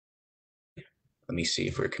Let me see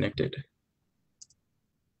if we're connected.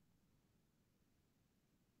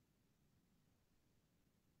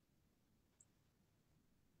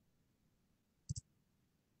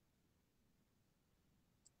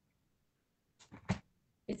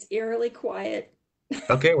 It's eerily quiet.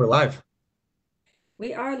 Okay, we're live.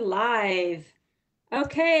 We are live.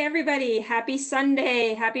 Okay, everybody, happy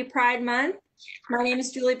Sunday. Happy Pride Month. My name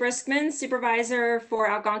is Julie Briskman, Supervisor for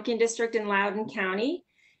Algonquian District in Loudoun County.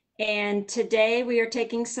 And today we are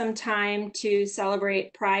taking some time to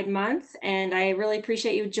celebrate Pride Month. And I really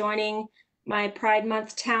appreciate you joining my Pride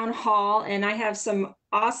Month Town Hall. And I have some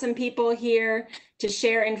awesome people here to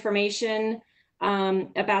share information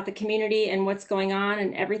about the community and what's going on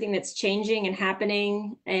and everything that's changing and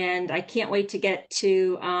happening. And I can't wait to get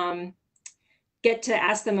to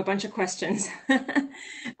ask them a bunch of questions.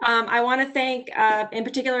 I want to thank, in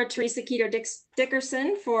particular, Teresa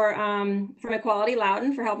Dickerson from Equality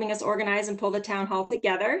Loudoun for helping us organize and pull the town hall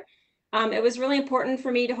together. It was really important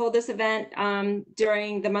for me to hold this event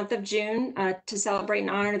during the month of June to celebrate and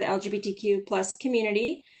honor the LGBTQ plus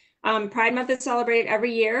community. Pride Month is celebrated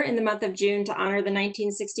every year in the month of June to honor the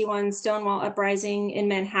 1961 Stonewall Uprising in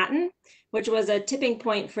Manhattan, which was a tipping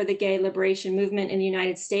point for the gay liberation movement in the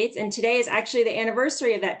United States. And today is actually the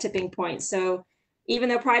anniversary of that tipping point. So even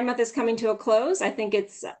though Pride Month is coming to a close, I think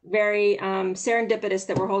it's very serendipitous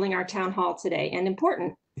that we're holding our town hall today and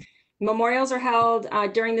important. Memorials are held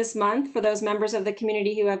during this month for those members of the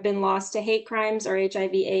community who have been lost to hate crimes or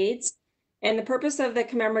HIV/AIDS. And the purpose of the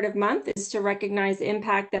commemorative month is to recognize the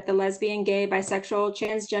impact that the lesbian, gay, bisexual,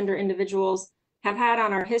 transgender individuals have had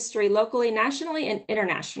on our history locally, nationally, and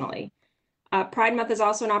internationally. Pride Month is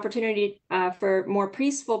also an opportunity for more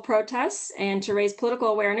peaceful protests and to raise political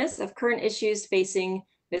awareness of current issues facing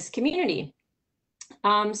this community.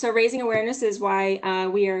 So raising awareness is why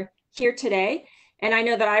we are here today. And I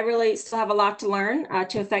know that I really still have a lot to learn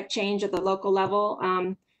to affect change at the local level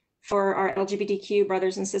for our LGBTQ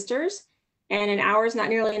brothers and sisters. And an hour is not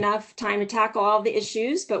nearly enough time to tackle all the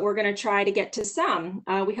issues, but we're going to try to get to some.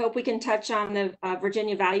 We hope we can touch on the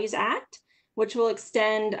Virginia Values Act, which will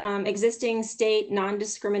extend existing state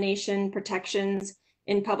non-discrimination protections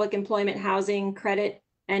in public employment, housing, credit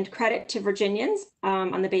to Virginians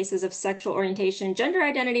on the basis of sexual orientation, gender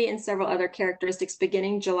identity, and several other characteristics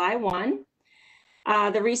beginning July 1.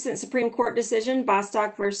 The recent Supreme Court decision,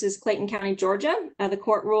 Bostock versus Clayton County, Georgia, the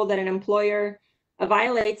court ruled that an employer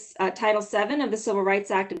violates Title VII of the Civil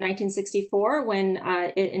Rights Act of 1964 when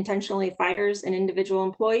it intentionally fires an individual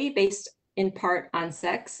employee based in part on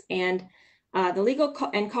sex, and the legal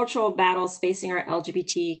and cultural battles facing our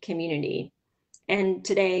LGBT community, and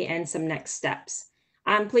today and some next steps.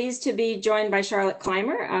 I'm pleased to be joined by Charlotte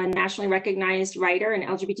Clymer, a nationally recognized writer and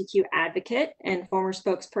LGBTQ advocate and former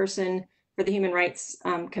spokesperson for the Human Rights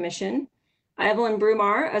Commission. Evelyn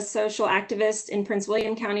Brumar, a social activist in Prince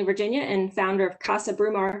William County, Virginia, and founder of Casa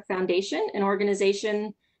Brumar Foundation, an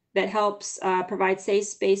organization that helps provide safe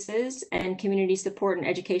spaces and community support and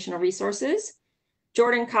educational resources.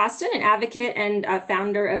 Jordan Costin, an advocate and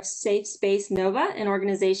founder of Safe Space Nova, an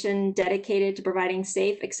organization dedicated to providing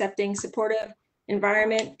safe, accepting, supportive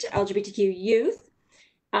environment to LGBTQ youth.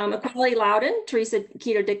 Equality Loudoun, Teresa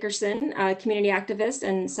Keto Dickerson, community activist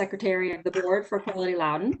and secretary of the board for Equality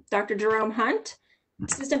Loudoun. Dr. Jerome Hunt,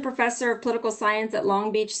 assistant professor of political science at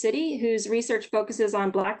Long Beach City, whose research focuses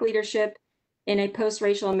on Black leadership in a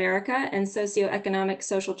post-racial America and socioeconomic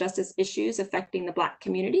social justice issues affecting the Black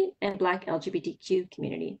community and Black LGBTQ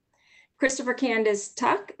community. Christopher Candace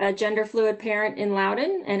Tuck, a gender fluid parent in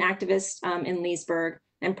Loudoun and activist in Leesburg,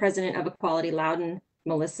 and president of Equality Loudoun,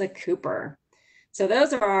 Melissa Cooper. So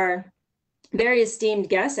those are our very esteemed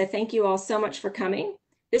guests. I thank you all so much for coming.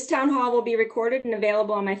 This town hall will be recorded and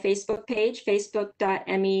available on my Facebook page,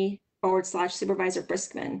 facebook.me/Supervisor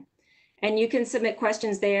Briskman. And you can submit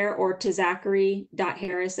questions there or to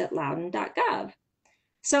zachary.harris@loudoun.gov.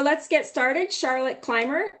 So let's get started. Charlotte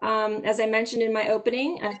Clymer, as I mentioned in my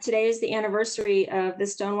opening, today is the anniversary of the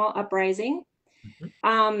Stonewall Uprising.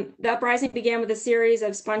 The uprising began with a series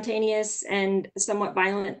of spontaneous and somewhat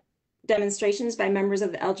violent demonstrations by members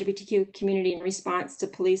of the LGBTQ community in response to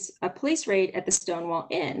a police raid at the Stonewall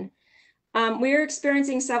Inn. We are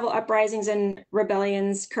experiencing several uprisings and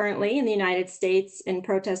rebellions currently in the United States in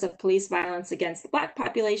protest of police violence against the Black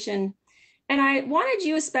population. And I wanted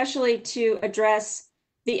you especially to address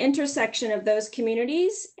the intersection of those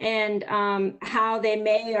communities and how they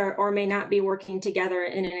may or may not be working together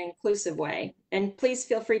in an inclusive way. And please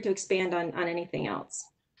feel free to expand on anything else.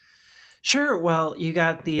 Sure. Well, you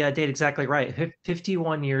got the date exactly right.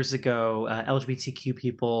 51 years ago, LGBTQ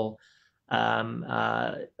people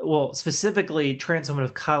well, specifically, trans women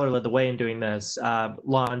of color led the way in doing this,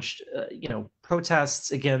 launched,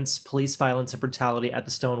 protests against police violence and brutality at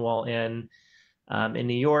the Stonewall Inn in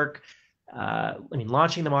New York.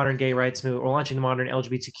 Launching the modern gay rights movement, or launching the modern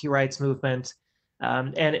LGBTQ rights movement.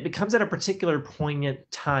 And it becomes at a particular poignant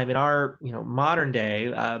time in our, modern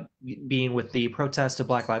day, being with the protest of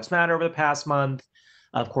Black Lives Matter over the past month.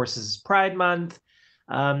 Of course, this is Pride Month.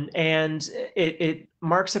 And it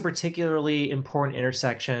marks a particularly important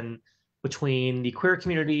intersection between the queer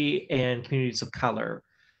community and communities of color.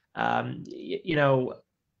 Throughout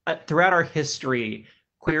our history,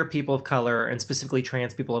 queer people of color, and specifically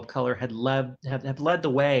trans people of color, have led the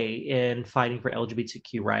way in fighting for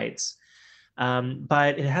LGBTQ rights.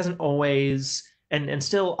 But it hasn't always, and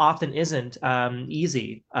still often isn't,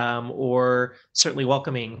 easy, or certainly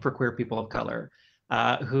welcoming for queer people of color,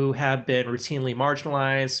 who have been routinely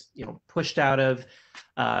marginalized, pushed out of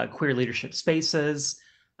queer leadership spaces,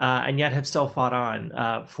 and yet have still fought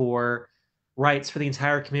on for rights for the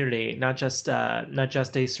entire community, not just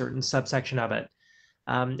a certain subsection of it.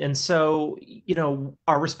 And so,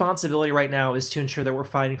 our responsibility right now is to ensure that we're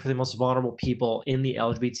fighting for the most vulnerable people in the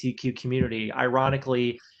LGBTQ community.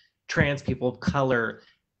 Ironically, trans people of color,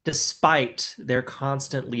 despite their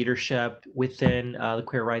constant leadership within the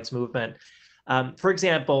queer rights movement. For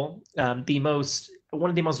example, one of the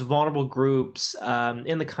most vulnerable groups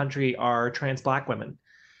in the country are trans Black women,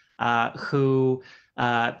 who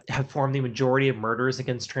have formed the majority of murders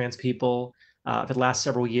against trans people for the last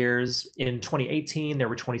several years. In 2018, there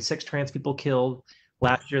were 26 trans people killed.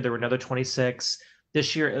 Last year, there were another 26.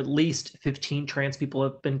 This year, at least 15 trans people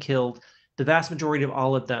have been killed. The vast majority of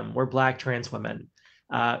all of them were Black trans women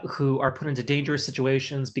who are put into dangerous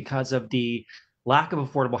situations because of the lack of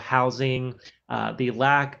affordable housing, the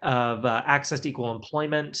lack of access to equal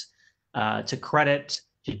employment, to credit,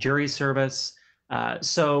 to jury service.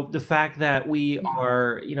 So the fact that we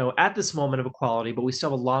are, at this moment of equality, but we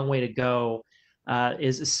still have a long way to go,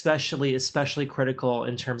 is especially critical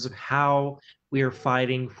in terms of how we are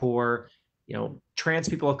fighting for, trans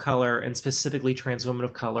people of color, and specifically trans women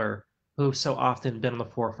of color, who've so often been on the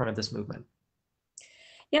forefront of this movement.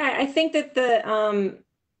 Yeah, I think that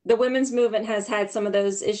the women's movement has had some of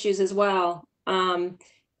those issues as well. And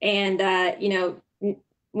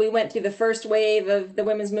we went through the first wave of the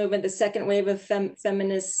women's movement, the second wave of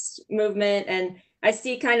feminist movement, and I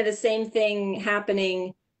see kind of the same thing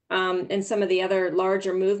happening in some of the other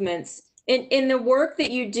larger movements. In the work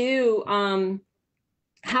that you do,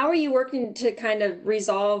 how are you working to kind of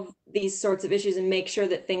resolve these sorts of issues and make sure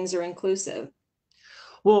that things are inclusive?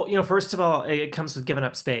 Well, first of all, it comes with giving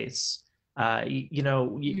up space.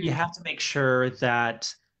 You have to make sure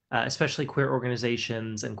that, especially queer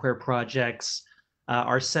organizations and queer projects,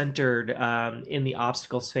 are centered in the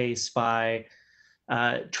obstacles faced by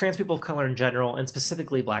trans people of color in general, and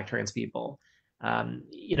specifically Black trans people.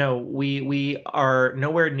 We are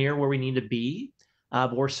nowhere near where we need to be,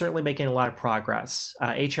 but we're certainly making a lot of progress.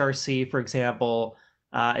 HRC, for example,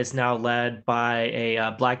 is now led by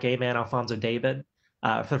a Black gay man, Alfonso David.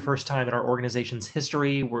 For the first time in our organization's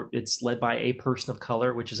history, it's led by a person of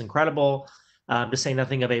color, which is incredible. To say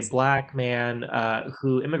nothing of a Black man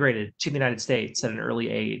who immigrated to the United States at an early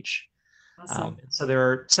age. Awesome. So there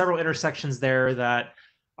are several intersections there that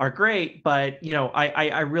are great, but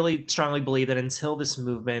I really strongly believe that until this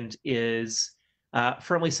movement is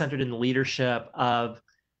firmly centered in the leadership of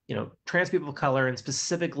trans people of color, and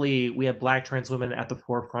specifically we have Black trans women at the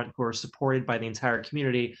forefront who are supported by the entire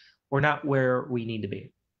community, we're not where we need to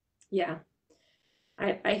be. Yeah,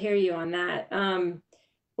 I hear you on that.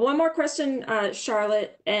 One more question,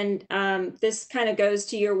 Charlotte, and this kind of goes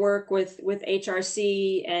to your work with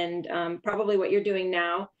HRC and probably what you're doing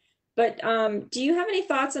now. But do you have any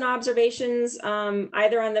thoughts and observations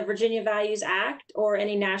either on the Virginia Values Act or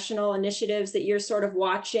any national initiatives that you're sort of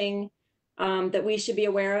watching that we should be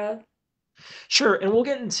aware of? Sure, and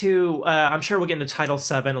I'm sure we'll get into Title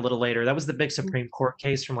VII a little later. That was the big Supreme Court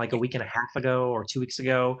case from like a week and a half ago or 2 weeks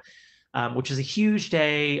ago, which is a huge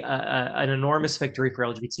day, an enormous victory for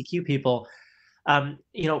LGBTQ people.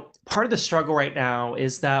 Part of the struggle right now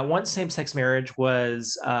is that once same-sex marriage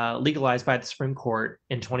was legalized by the Supreme Court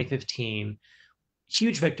in 2015,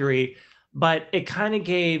 huge victory, but it kind of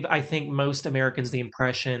gave, I think, most Americans the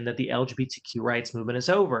impression that the LGBTQ rights movement is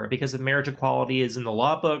over, because if marriage equality is in the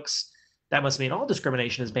law books, that must mean all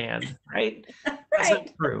discrimination is banned, right? That's not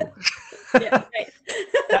Right. true. Yeah, right.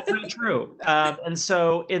 That's not true. And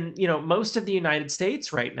so in most of the United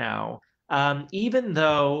States right now, even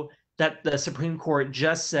though that the Supreme Court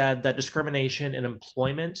just said that discrimination in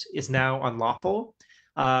employment is now unlawful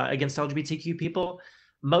against LGBTQ people,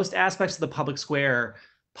 most aspects of the public square,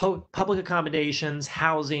 public accommodations,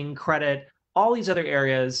 housing, credit, all these other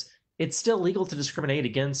areas, it's still legal to discriminate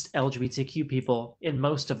against LGBTQ people in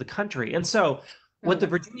most of the country. And so, what the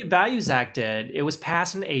Virginia Values Act did, it was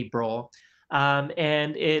passed in April, and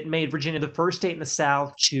it made Virginia the first state in the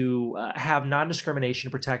South to have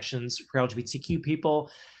non-discrimination protections for LGBTQ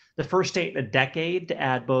people, the first state in a decade to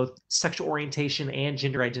add both sexual orientation and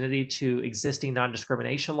gender identity to existing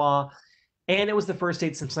non-discrimination law, and it was the first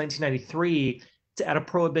state since 1993 to add a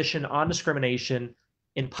prohibition on discrimination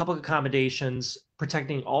in public accommodations,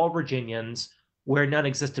 protecting all Virginians where none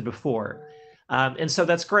existed before. And so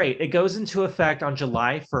that's great. It goes into effect on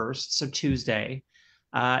July 1st, so Tuesday.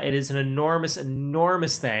 It is an enormous,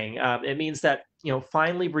 enormous thing. It means that,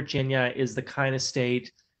 finally Virginia is the kind of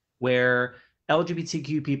state where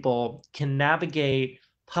LGBTQ people can navigate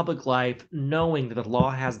public life knowing that the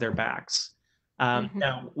law has their backs.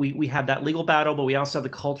 Now, we have that legal battle, but we also have the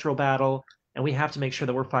cultural battle, and we have to make sure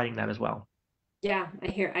that we're fighting that as well. Yeah, I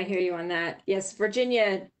hear you on that. Yes,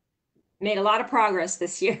 Virginia made a lot of progress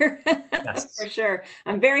this year. Yes. For sure.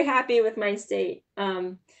 I'm very happy with my state.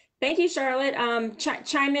 Thank you, Charlotte.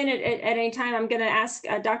 Chime in at any time. I'm going to ask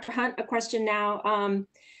Dr. Hunt a question now.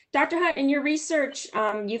 Dr. Hunt, in your research,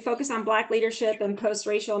 you focus on Black leadership and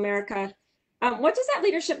post-racial America. What does that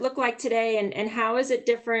leadership look like today, and how is it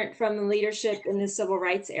different from the leadership in the civil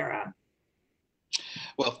rights era?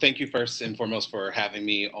 Well, thank you first and foremost for having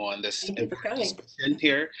me on this important discussion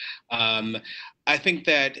here. I think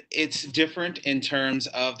that it's different in terms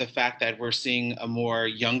of the fact that we're seeing a more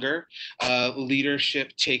younger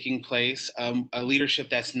leadership taking place, a leadership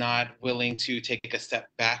that's not willing to take a step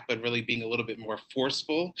back, but really being a little bit more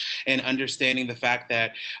forceful and understanding the fact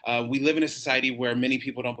that we live in a society where many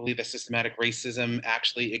people don't believe that systematic racism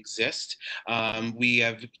actually exists. We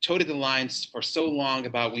have toted the lines for so long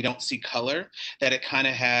about we don't see color that it kind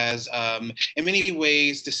of has, in many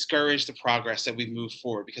ways, discouraged the progress that we've moved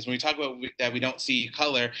forward. Because when we talk about that we don't see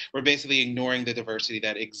color, we're basically ignoring the diversity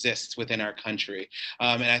that exists within our country.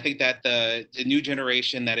 And I think that the new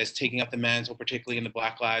generation that is taking up the mantle, particularly in the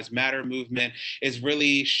Black Lives Matter movement, is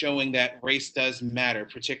really showing that race does matter,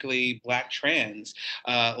 particularly Black trans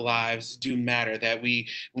lives do matter, that when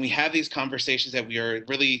we have these conversations that we are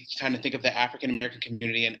really trying to think of the African American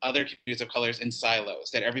community and other communities of colors in silos,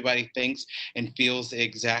 that everybody thinks and feels the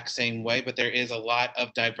exact same way, but there is a lot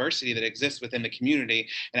of diversity that exists within the community.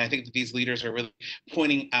 And I think that these leaders are really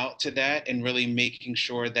pointing out to that and really making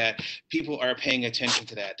sure that people are paying attention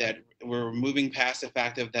to that we're moving past the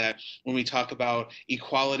fact of that when we talk about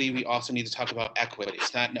equality, we also need to talk about equity.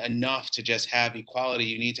 It's not enough to just have equality.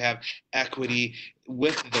 You need to have equity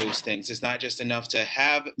with those things. It's not just enough to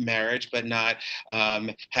have marriage, but not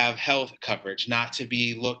have health coverage, not to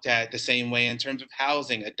be looked at the same way in terms of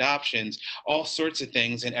housing, adoptions, all sorts of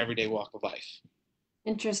things in everyday walk of life.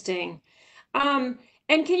 Interesting. And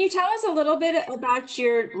can you tell us a little bit about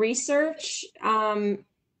your research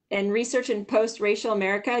and research in post-racial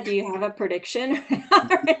America? Do you have a prediction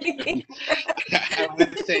or anything? I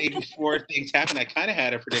would say before things happen, I kind of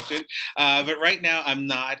had a prediction, but right now I'm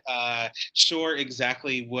not sure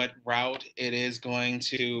exactly what route it is going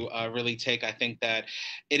to really take. I think that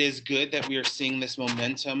it is good that we are seeing this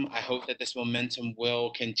momentum. I hope that this momentum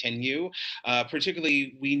will continue.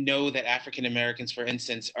 Particularly, we know that African Americans, for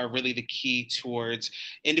instance, are really the key towards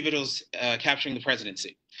individuals capturing the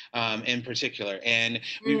presidency. In particular. And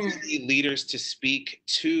we really need leaders to speak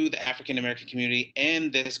to the African American community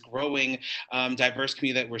and this growing diverse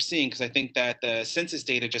community that we're seeing, because I think that the census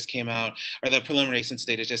data just came out, or the preliminary census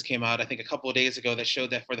data just came out, I think a couple of days ago, that showed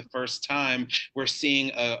that for the first time, we're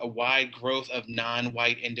seeing a wide growth of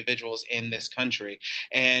non-white individuals in this country.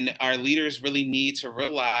 And our leaders really need to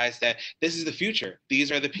realize that this is the future.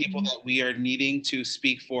 These are the people that we are needing to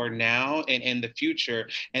speak for now and in the future,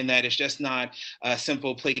 and that it's just not a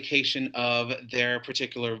simple placation of their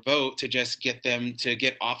particular vote to just get them to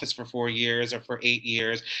get office for 4 years or for 8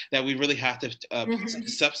 years, that we really have to put some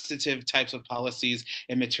substantive types of policies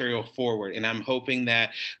and material forward. And I'm hoping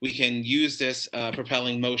that we can use this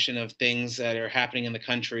propelling motion of things that are happening in the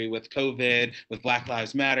country with COVID, with Black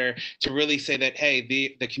Lives Matter, to really say that, hey,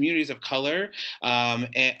 the communities of color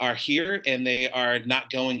are here and they are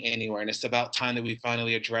not going anywhere. And it's about time that we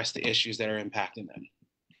finally address the issues that are impacting them.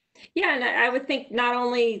 Yeah, and I would think not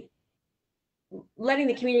only letting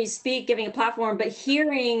the community speak, giving a platform, but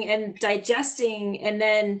hearing and digesting and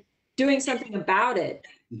then doing something about it.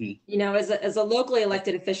 You know, as a locally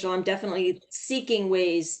elected official, I'm definitely seeking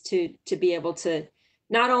ways to be able to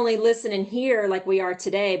not only listen and hear like we are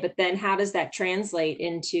today, but then how does that translate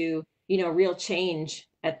into, real change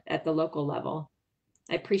at the local level?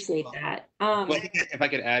 I appreciate that. Well, if I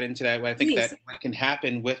could add into that, I think Please. that what can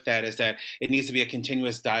happen with that is that it needs to be a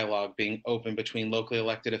continuous dialogue being open between locally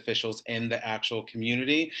elected officials and the actual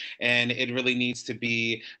community. And it really needs to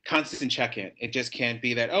be constant check-in. It just can't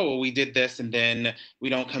be that, oh, well, we did this and then we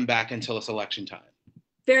don't come back until it's election time.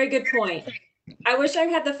 Very good point. I wish I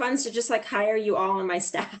had the funds to just like hire you all on my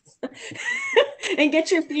staff and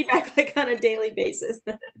get your feedback like on a daily basis.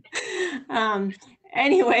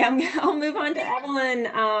 Anyway, I'll move on to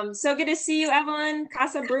Evelyn. So good to see you, Evelyn.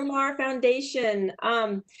 Casa Brumar Foundation.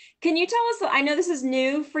 Can you tell us, I know this is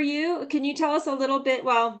new for you. Can you tell us a little bit,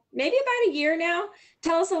 well, maybe about a year now,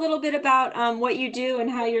 tell us a little bit about what you do and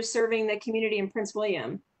how you're serving the community in Prince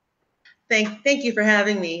William. Thank you for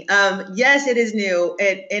having me. Yes, it is new,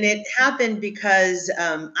 and it happened because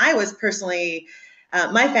I was personally,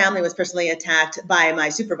 my family was personally attacked by my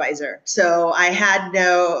supervisor. So I had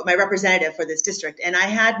my representative for this district, and I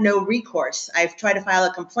had no recourse. I've tried to file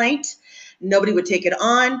a complaint. Nobody would take it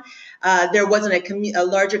on. There wasn't a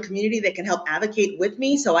larger community that can help advocate with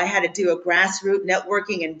me. So I had to do a grassroots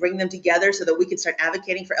networking and bring them together so that we could start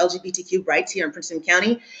advocating for LGBTQ rights here in Prince William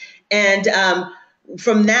County. And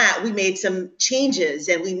from that, we made some changes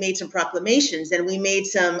and we made some proclamations and we made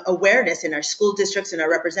some awareness in our school districts and our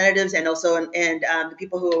representatives and also the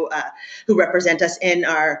people who represent us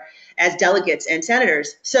as delegates and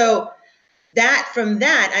senators. So from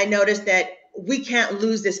that, I noticed that we can't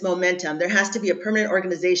lose this momentum. There has to be a permanent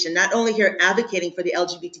organization, not only here advocating for the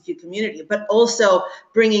LGBTQ community, but also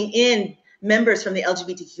bringing in members from the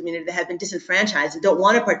LGBTQ community that have been disenfranchised and don't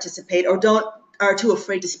want to participate or are too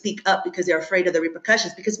afraid to speak up because they're afraid of the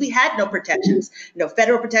repercussions, because we had no protections, no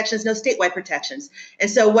federal protections, no statewide protections. And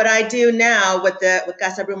so what I do now with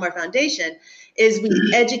Casa Brumar Foundation is we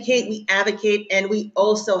educate, we advocate, and we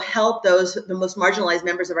also help the most marginalized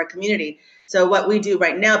members of our community. So what we do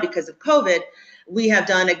right now, because of COVID, we have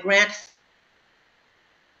done a grant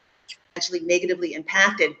actually negatively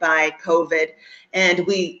impacted by COVID, and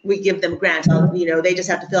we give them grants. They just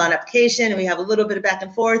have to fill out an application, and we have a little bit of back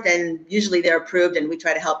and forth, and usually they're approved, and we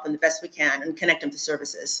try to help them the best we can and connect them to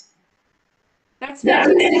services. That's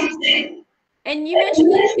fantastic. And you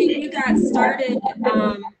mentioned that you got started.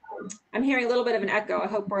 I'm hearing a little bit of an echo. I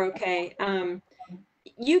hope we're okay.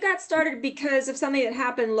 You got started because of something that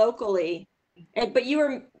happened locally, but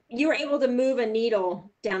you were able to move a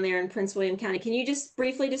needle down there in Prince William County. Can you just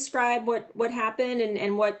briefly describe what happened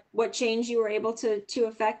and what change you were able to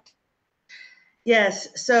effect? Yes.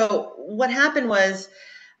 So what happened was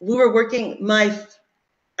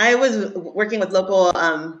I was working with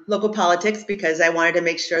local politics because I wanted to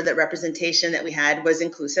make sure that representation that we had was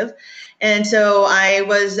inclusive. And so I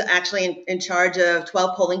was actually in charge of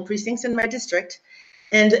 12 polling precincts in my district.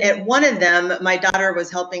 And at one of them, my daughter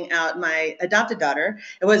was helping out, my adopted daughter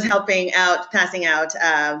was helping out, passing out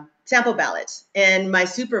sample ballots. And my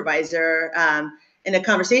supervisor, in a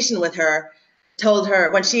conversation with her,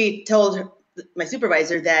 when she told my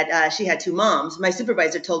supervisor that she had two moms, my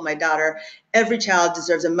supervisor told my daughter, every child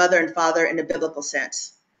deserves a mother and father in a biblical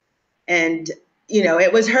sense. And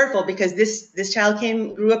it was hurtful because this child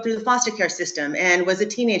grew up through the foster care system and was a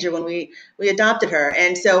teenager when we adopted her.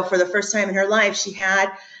 And so for the first time in her life, she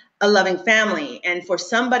had a loving family. And for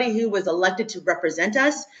somebody who was elected to represent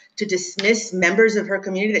us, to dismiss members of her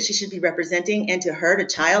community that she should be representing and to hurt a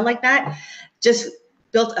child like that, just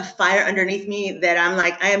built a fire underneath me that I'm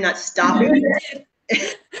like, I am not stopping.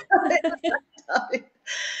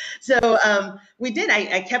 So we did.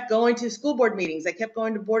 I kept going to school board meetings. I kept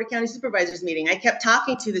going to Board of County Supervisors meeting. I kept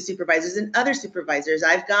talking to the supervisors and other supervisors.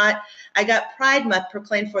 I got Pride Month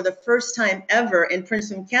proclaimed for the first time ever in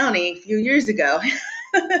Prince William County a few years ago.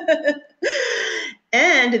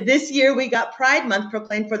 And this year we got Pride Month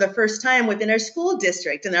proclaimed for the first time within our school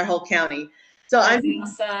district in our whole county. So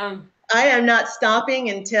Awesome. I am not stopping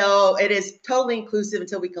until it is totally inclusive,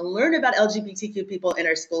 until we can learn about LGBTQ people in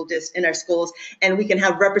our schools, and we can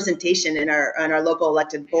have representation in our local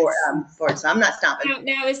elected board. So I'm not stopping.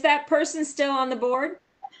 Now, is that person still on the board?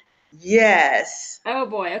 Yes. Oh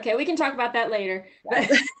boy. Okay, we can talk about that later.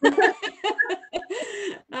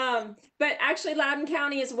 But actually, Loudoun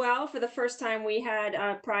County as well. For the first time, we had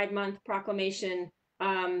a Pride Month proclamation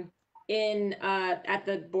at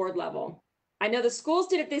the board level. I know the schools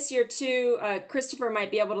did it this year too. Christopher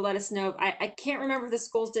might be able to let us know. I can't remember if the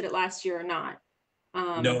schools did it last year or not.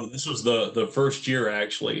 No, this was the first year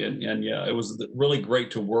actually, and yeah, it was really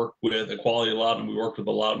great to work with Equality Loudoun. We worked with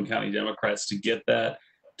the Loudoun County Democrats to get that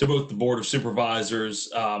to both the Board of Supervisors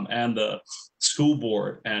and the school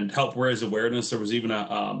board, and help raise awareness. There was even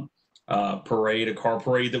a car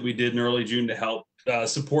parade that we did in early June to help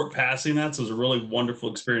support passing that. So it was a really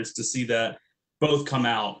wonderful experience to see that both come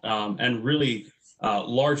out and really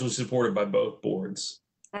largely supported by both boards.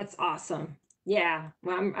 That's awesome. Yeah,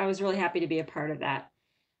 well, I was really happy to be a part of that.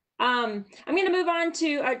 I'm going to move on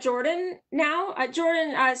to Jordan now.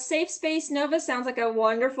 Jordan, Safe Space Nova sounds like a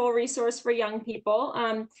wonderful resource for young people.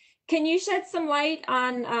 Can you shed some light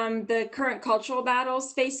on the current cultural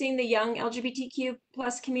battles facing the young LGBTQ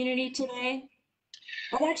plus community today?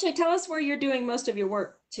 And actually tell us where you're doing most of your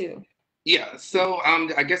work too. Yeah, so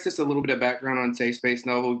I guess just a little bit of background on Safe Space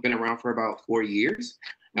Nova. We've been around for about 4 years.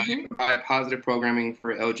 We provide positive programming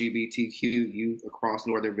for LGBTQ youth across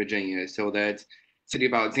Northern Virginia. So that's City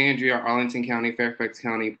of Alexandria, Arlington County, Fairfax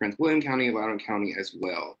County, Prince William County, Loudoun County as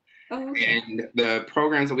well. Oh, okay. And the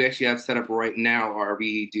programs that we actually have set up right now are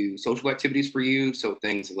we do social activities for you. So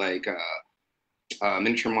things like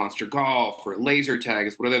miniature monster golf or laser tag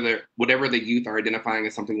is whatever the youth are identifying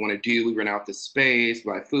as something we want to do. We rent out the space,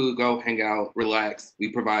 buy food, go hang out, relax. We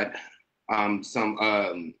provide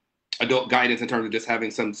some adult guidance in terms of just having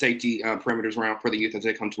some safety perimeters around for the youth as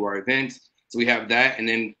they come to our events. So we have that. And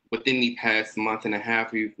then within the past month and a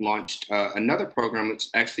half, we've launched another program, which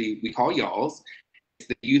actually we call Y'all's. It's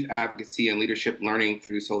the Youth Advocacy and Leadership Learning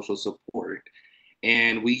through Social Support.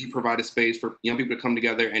 And we provide a space for young people to come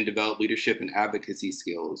together and develop leadership and advocacy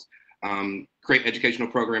skills, create educational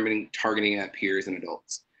programming targeting at peers and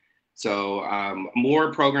adults. So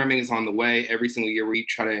more programming is on the way. Every single year we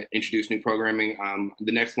try to introduce new programming.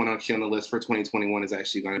 The next one actually on the list for 2021 is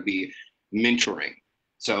actually going to be mentoring.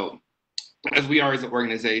 So as we are as an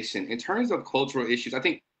organization, in terms of cultural issues, I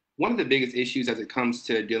think one of the biggest issues as it comes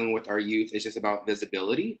to dealing with our youth is just about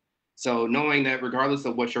visibility. So knowing that regardless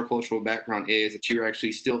of what your cultural background is, that you're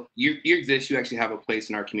actually still, you exist, you actually have a place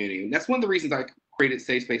in our community. And that's one of the reasons I created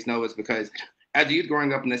Safe Space Nova, is because as a youth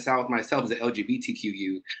growing up in the South myself as an LGBTQ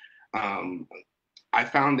youth, I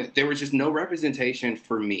found that there was just no representation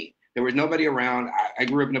for me. There was nobody around. I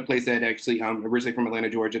grew up in a place that actually, originally from Atlanta,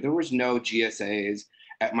 Georgia. There was no GSAs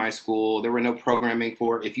at my school. There were no programming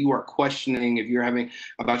for if you are questioning, if you're having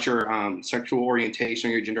about your sexual orientation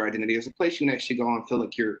or your gender identity, there's a place you can actually go and feel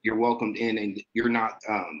like you're welcomed in and you're not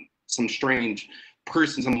some strange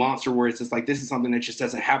person, some monster where it's just like, this is something that just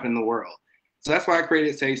doesn't happen in the world. So that's why I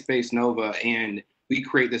created Safe Space Nova, and we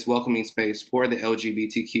create this welcoming space for the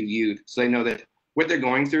LGBTQ youth so they know that what they're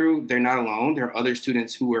going through, they're not alone. There are other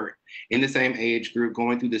students who are in the same age group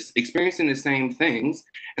going through this, experiencing the same things.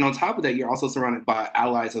 And on top of that, you're also surrounded by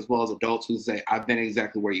allies as well as adults who say, I've been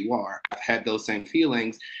exactly where you are. I've had those same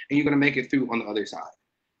feelings, and you're going to make it through on the other side.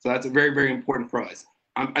 So that's very, very important for us.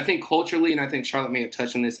 I think culturally, and I think Charlotte may have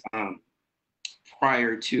touched on this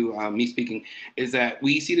prior to me speaking, is that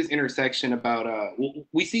we see this intersection about,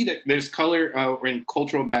 we see that there's color and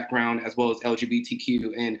cultural background as well as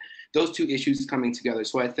LGBTQ, and those two issues coming together.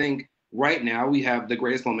 So I think right now we have the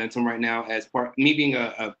greatest momentum right now as part, me being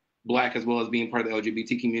a Black as well as being part of the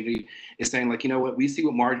LGBT community, is saying like, you know what, we see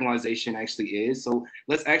what marginalization actually is. So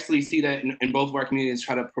let's actually see that in both of our communities,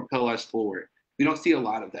 try to propel us forward. We don't see a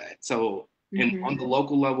lot of that. So and on the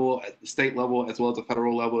local level, at the state level, as well as the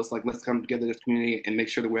federal level, it's like, let's come together as a community and make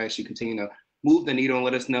sure that we actually continue to move the needle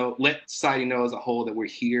and let society know as a whole that we're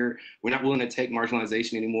here. We're not willing to take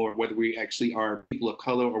marginalization anymore, whether we actually are people of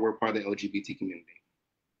color or we're part of the LGBT community.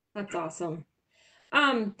 That's awesome.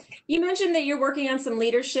 You mentioned that you're working on some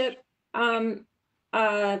leadership classes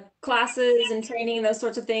and training, those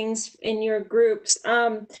sorts of things in your groups.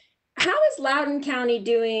 How is Loudoun County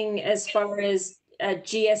doing as far as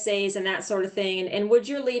GSAs and that sort of thing? And would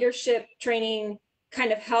your leadership training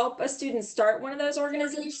kind of help a student start one of those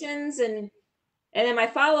organizations? And then my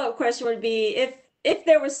follow-up question would be, if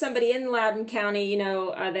there was somebody in Loudoun County, you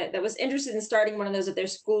know, that was interested in starting one of those at their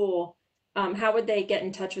school, how would they get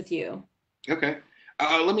in touch with you? Okay.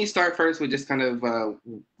 Let me start first with just kind of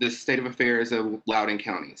the state of affairs of Loudoun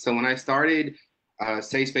County. So when I started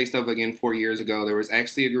Safe Space Nova again 4 years ago, there was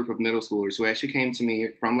actually a group of middle schoolers who actually came to me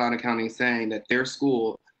from Loudoun County saying that their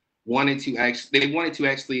school wanted to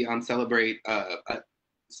actually celebrate,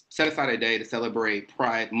 set aside a day to celebrate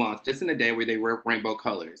Pride Month, just in a day where they wear rainbow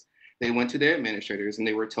colors. They went to their administrators and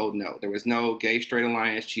they were told no. There was no Gay Straight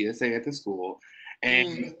Alliance GSA at the school.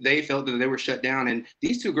 And they felt that they were shut down. And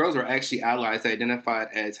these two girls were actually allies. They identified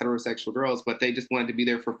as heterosexual girls, but they just wanted to be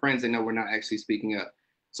there for friends. They know we're not actually speaking up.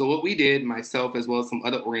 So what we did, myself as well as some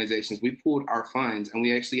other organizations, we pooled our funds and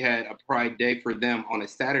we actually had a Pride Day for them on a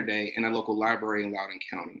Saturday in a local library in Loudoun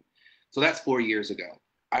County. So that's 4 years ago.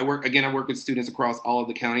 I work with students across all of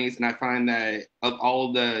the counties, and I find that of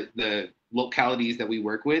all the localities that we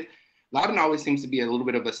work with, Loudoun always seems to be a little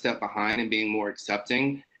bit of a step behind in being more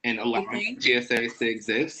accepting and allowing GSAs to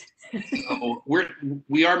exist. So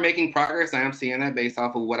we are making progress. I am seeing that based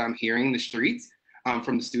off of what I'm hearing in the streets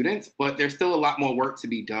from the students, but there's still a lot more work to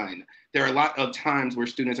be done. There are a lot of times where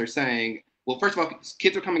students are saying, well, first of all,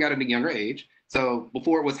 kids are coming out at a younger age. So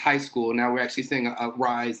before it was high school, now we're actually seeing a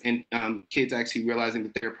rise in kids actually realizing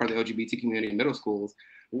that they're part of the LGBT community in middle schools.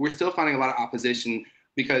 We're still finding a lot of opposition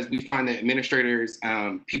because we find that administrators,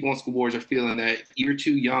 people on school boards are feeling that you're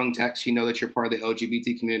too young to actually know that you're part of the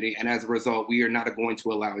LGBT community. And as a result, we are not going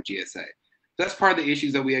to allow a GSA. That's part of the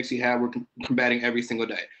issues that we actually have. We're combating every single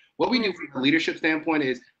day. What we do from a leadership standpoint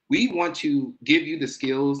is we want to give you the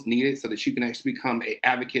skills needed so that you can actually become an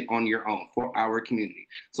advocate on your own for our community.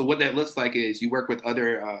 So what that looks like is you work with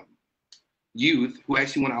other youth who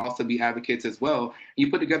actually want to also be advocates as well.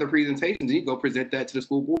 You put together presentations and you go present that to the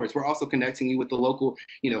school boards. We're also connecting you with the local,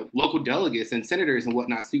 local delegates and senators and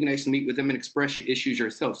whatnot. So you can actually meet with them and express your issues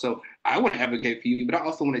yourself. So I want to advocate for you, but I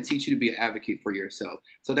also want to teach you to be an advocate for yourself.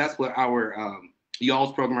 So that's what our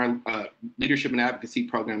y'all's program, our leadership and advocacy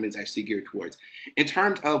program is actually geared towards. In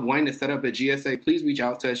terms of wanting to set up a GSA, please reach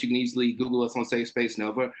out to us. You can easily Google us on Safe Space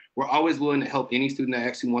Nova. We're always willing to help any student that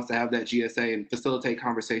actually wants to have that GSA and facilitate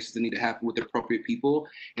conversations that need to happen with the appropriate people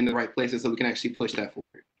in the right places so we can actually push that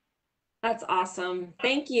forward. That's awesome.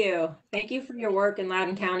 Thank you. Thank you for your work in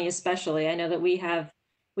Loudoun County, especially. I know that we have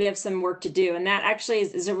some work to do, and that actually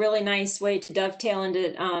is a really nice way to dovetail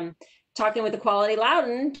into talking with Equality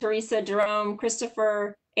Loudoun, Teresa, Jerome,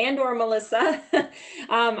 Christopher, and or Melissa.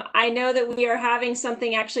 I know that we are having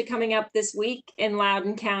something actually coming up this week in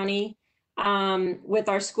Loudoun County with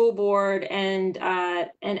our school board and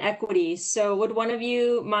equity. So would one of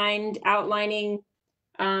you mind outlining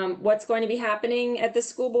what's going to be happening at the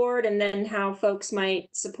school board and then how folks might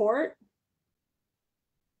support?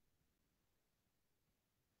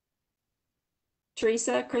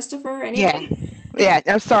 Teresa, Christopher, anyone? Yeah,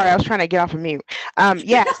 I'm sorry, I was trying to get off of mute.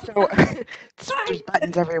 Yeah, so there's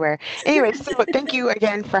buttons everywhere. Anyway, so thank you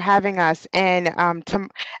again for having us. And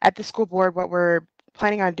at the school board, what we're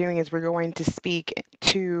planning on doing is we're going to speak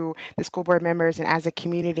to the school board members and as a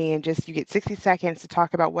community, and just you get 60 seconds to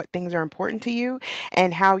talk about what things are important to you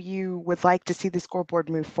and how you would like to see the school board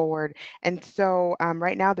move forward. And so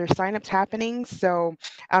right now there's signups happening. So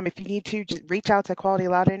if you need to, just reach out to Equality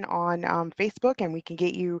Loudoun on Facebook and we can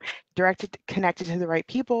get you connected to the right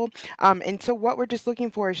people. And so what we're just looking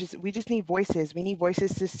for is we just need voices. We need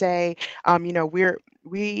voices to say,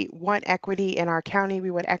 we want equity in our county. We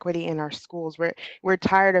want equity in our schools. We're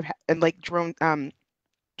tired of, and like Jordan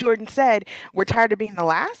said, we're tired of being the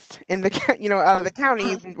last in the out of the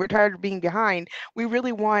counties, and we're tired of being behind. We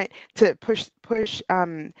really want to push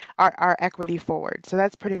our equity forward. So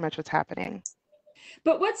that's pretty much what's happening.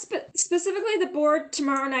 But what specifically the board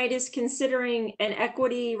tomorrow night is considering an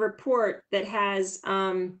equity report that has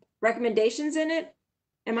recommendations in it.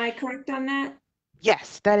 Am I correct on that?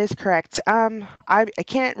 Yes, that is correct. I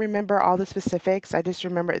can't remember all the specifics. I just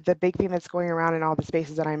remember the big thing that's going around in all the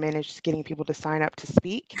spaces that I'm in is just getting people to sign up to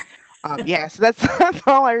speak. Yeah, so that's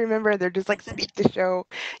all I remember. They're just like speak to show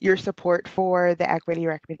your support for the equity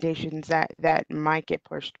recommendations that might get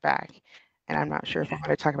pushed back. And I'm not sure if I'm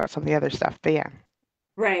going to talk about some of the other stuff, but yeah.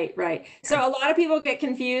 Right, right. So a lot of people get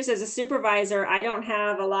confused. As a supervisor, I don't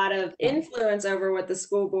have a lot of influence over what the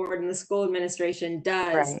school board and the school administration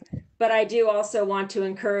does. Right. But I do also want to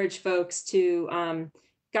encourage folks to,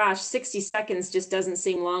 gosh, 60 seconds just doesn't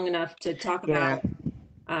seem long enough to talk about,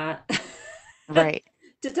 right.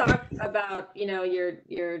 to talk about,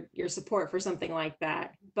 your support for something like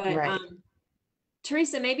that. But right.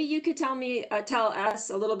 Teresa, maybe you could tell us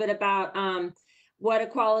a little bit about what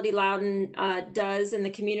Equality Loudoun does in the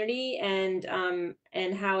community and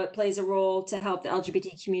how it plays a role to help the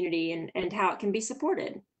LGBT community and how it can be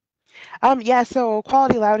supported. Yeah, so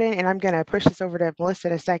Equality Loudoun, and I'm going to push this over to Melissa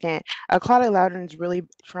in a second. Equality Loudoun is really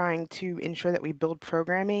trying to ensure that we build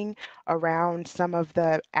programming around some of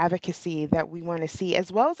the advocacy that we want to see, as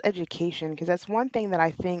well as education, because that's one thing that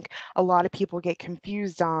I think a lot of people get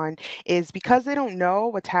confused on is because they don't know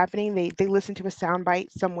what's happening, they listen to a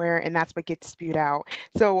soundbite somewhere and that's what gets spewed out.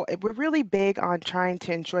 So we're really big on trying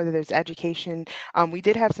to ensure that there's education. We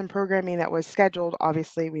did have some programming that was scheduled.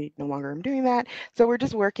 Obviously, we no longer am doing that. So we're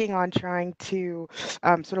just working on trying to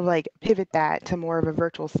sort of like pivot that to more of a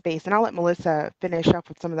virtual space. And I'll let Melissa finish up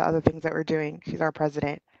with some of the other things that we're doing. She's our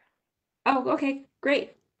president. Oh, okay,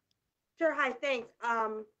 great. Sure, hi, thanks.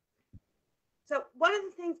 So one of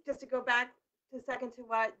the things, just to go back to a second to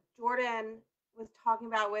what Jordan was talking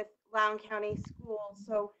about with Loudoun County Schools.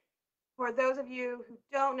 So for those of you who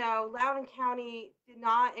don't know, Loudoun County did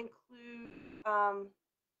not include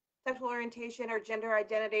sexual orientation or gender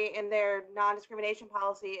identity in their non-discrimination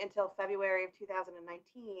policy until February of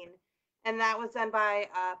 2019. And that was done by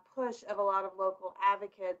a push of a lot of local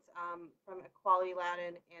advocates from Equality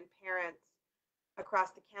Loudoun and parents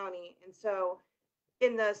across the county. And so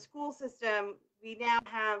in the school system, we now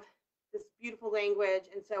have this beautiful language.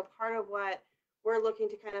 And so part of what we're looking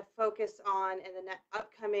to kind of focus on in the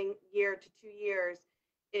upcoming year to 2 years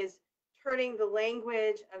is turning the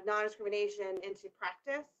language of non-discrimination into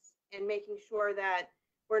practice and making sure that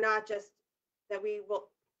we're not just, that we will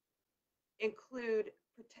include,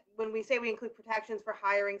 when we say we include protections for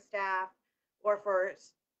hiring staff or for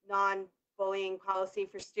non-bullying policy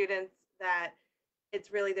for students, that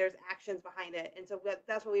it's really, there's actions behind it. And so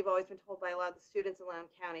that's what we've always been told by a lot of the students in Loudoun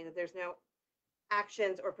County, that there's no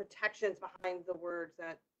actions or protections behind the words,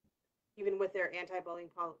 that even with their anti-bullying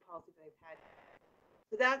policies they've had.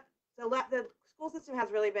 So the school system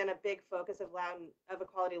has really been a big focus of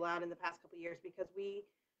Equality Loudoun in the past couple of years, because we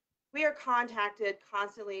are contacted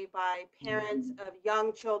constantly by parents of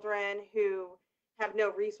young children who have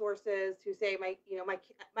no resources, who say, my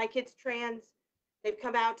kid's trans, they've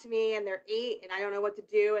come out to me and they're 8 and I don't know what to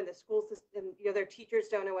do, and the school system, their teachers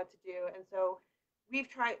don't know what to do. And so we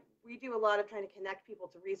do a lot of trying to connect people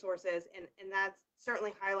to resources, and that's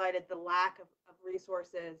certainly highlighted the lack of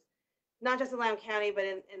resources, not just in Loudoun County, but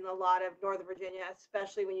in a lot of Northern Virginia,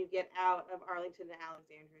 especially when you get out of Arlington and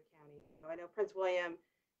Alexandria County. So I know Prince William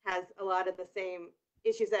has a lot of the same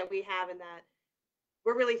issues that we have, in that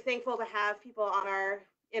we're really thankful to have people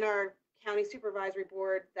in our county supervisory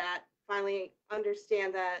board that finally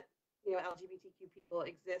understand that LGBTQ people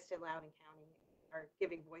exist in Loudoun County, are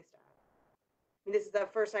giving voice to us. I mean, this is the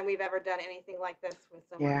first time we've ever done anything like this with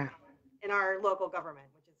someone in our local government,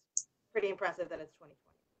 which is pretty impressive that it's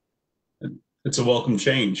 2020. It's a welcome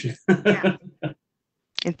change. Yeah.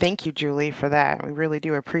 And thank you, Julie, for that. We really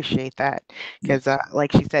do appreciate that, because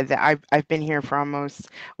like she said, that I've been here for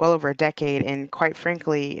almost well over a decade, and quite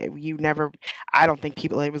frankly, I don't think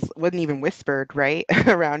people, wasn't even whispered right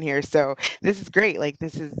around here. So this is great. Like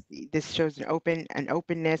this shows an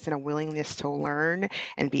openness and a willingness to learn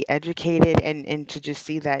and be educated, and to just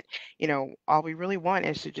see that, all we really want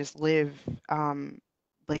is to just live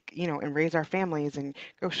and raise our families and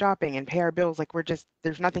go shopping and pay our bills. Like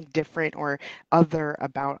there's nothing different or other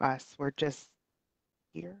about us. We're just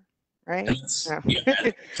here, right?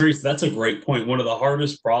 Teresa, that's a great point. One of the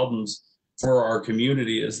hardest problems for our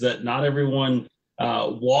community is that not everyone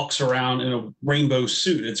walks around in a rainbow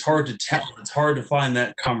suit. It's hard to tell. It's hard to find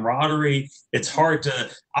that camaraderie. It's hard to,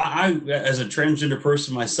 I as a transgender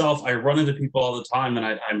person myself, I run into people all the time, and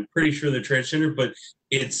I'm pretty sure they're transgender, but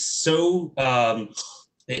it's so,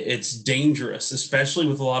 it's dangerous, especially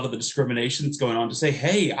with a lot of the discrimination that's going on, to say,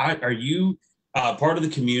 hey, are you part of the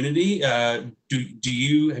community? Have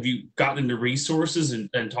you gotten into resources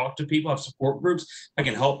and talked to people, have support groups? I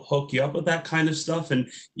can help hook you up with that kind of stuff. And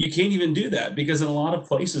you can't even do that, because in a lot of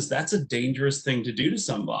places, that's a dangerous thing to do to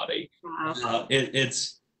somebody. Wow.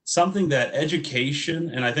 It's something that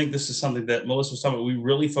education, and I think this is something that Melissa was talking about, we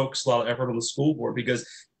really focus a lot of effort on the school board, because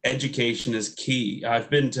education is key. I've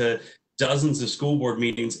been to dozens of school board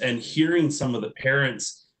meetings, and hearing some of the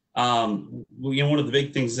parents, one of the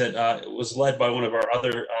big things that was led by one of our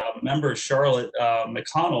other members, Charlotte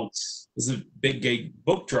McConnell, is a big gay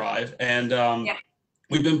book drive. And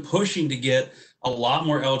we've been pushing to get a lot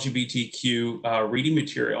more LGBTQ reading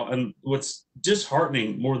material. And what's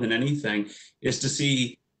disheartening more than anything is to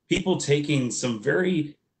see people taking some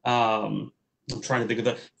very, I'm trying to think of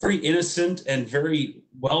the very innocent and very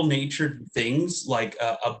well-natured things, like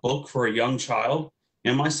a book for a young child.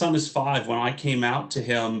 And my son is 5. When I came out to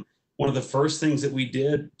him, one of the first things that we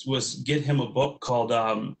did was get him a book called,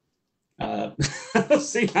 see,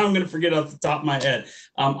 now I'm going to forget off the top of my head,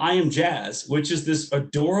 I Am Jazz, which is this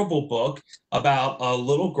adorable book about a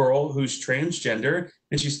little girl who's transgender,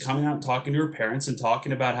 and she's coming out and talking to her parents and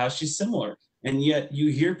talking about how she's similar. And yet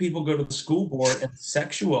you hear people go to the school board and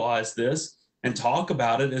sexualize this and talk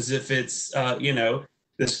about it as if it's,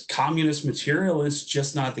 this communist material. Is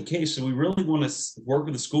just not the case. So we really want to work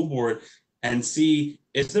with the school board and see,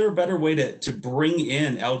 is there a better way to bring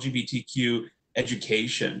in LGBTQ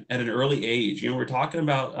education at an early age? We're talking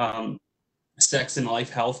about sex and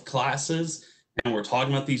life health classes, and we're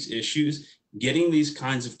talking about these issues, getting these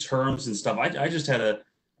kinds of terms and stuff. I just had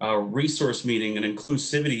a resource meeting, an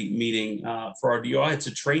inclusivity meeting for our DOI. It's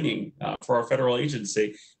a training for our federal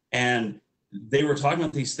agency. And they were talking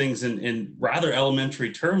about these things in rather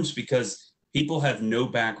elementary terms, because people have no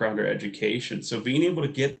background or education. So being able to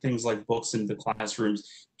get things like books into the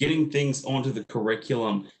classrooms, getting things onto the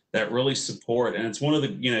curriculum, that really support. And it's one of the,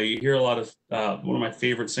 you hear a lot of, one of my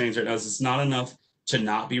favorite sayings right now is it's not enough to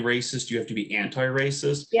not be racist. You have to be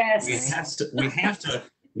anti-racist. Yes. We have to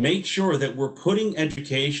make sure that we're putting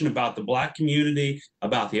education about the Black community,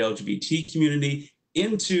 about the LGBT community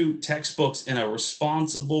into textbooks in a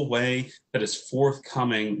responsible way that is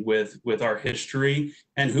forthcoming with our history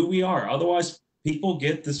and who we are. Otherwise, people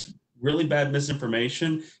get this really bad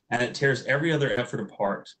misinformation and it tears every other effort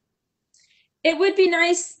apart. It would be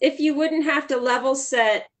nice if you wouldn't have to level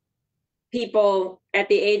set people at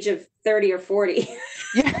the age of 30 or 40.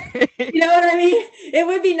 Yeah. You know what I mean? It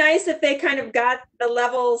would be nice if they kind of got the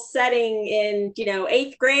level setting in,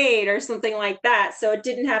 8th grade or something like that. So it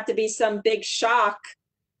didn't have to be some big shock,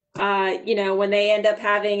 when they end up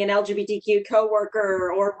having an LGBTQ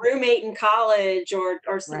coworker or roommate in college or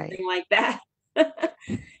something like that.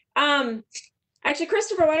 Actually,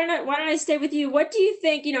 Christopher, why don't I stay with you? What do you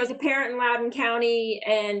think, as a parent in Loudoun County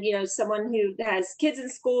and, someone who has kids in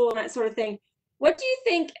school and that sort of thing, what do you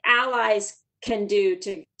think allies can do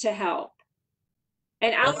to help?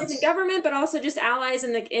 And allies in government, but also just allies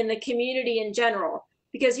in the community in general,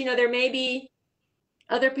 because, there may be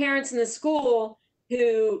other parents in the school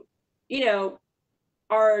who,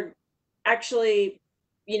 are actually,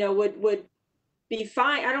 would be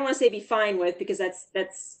fine. I don't want to say be fine with, because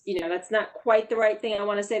that's not quite the right thing. I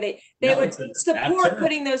want to say they would support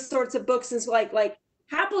putting those sorts of books in, like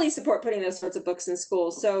happily support putting those sorts of books in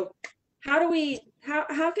schools. So how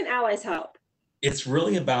can allies help? It's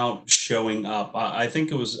really about showing up. I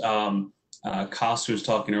think it was Costa was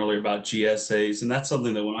talking earlier about GSAs, and that's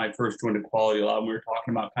something that when I first joined Equality Lab, we were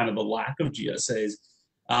talking about kind of the lack of GSAs.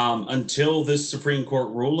 Until this Supreme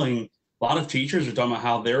Court ruling, a lot of teachers are talking about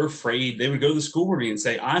how they're afraid. They would go to the school board meeting and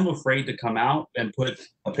say, I'm afraid to come out and put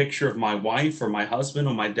a picture of my wife or my husband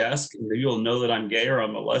on my desk, and you'll know that I'm gay or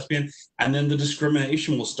I'm a lesbian. And then the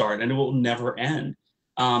discrimination will start and it will never end.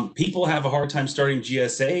 People have a hard time starting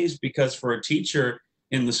GSAs because for a teacher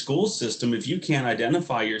in the school system, if you can't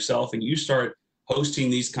identify yourself and you start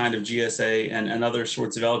hosting these kind of GSA and other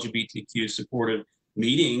sorts of LGBTQ supportive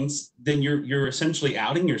meetings, then you're essentially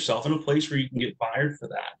outing yourself in a place where you can get fired for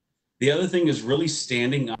that. The other thing is really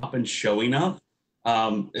standing up and showing up.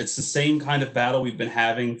 It's the same kind of battle we've been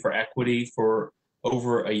having for equity for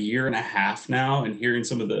over a year and a half now, and hearing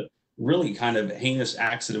some of the really kind of heinous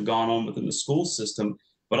acts that have gone on within the school system,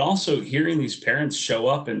 but also hearing these parents show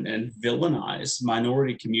up and villainize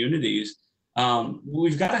minority communities.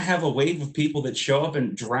 We've got to have a wave of people that show up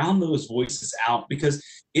and drown those voices out, because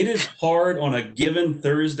it is hard on a given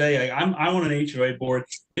Thursday. I'm on an HOA board.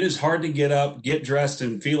 It is hard to get up, get dressed,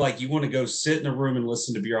 and feel like you want to go sit in a room and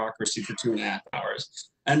listen to bureaucracy for 2.5 hours.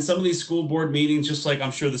 And some of these school board meetings, just like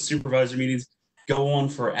I'm sure the supervisor meetings, go on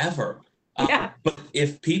forever. Yeah. But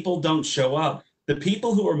if people don't show up, the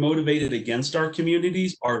people who are motivated against our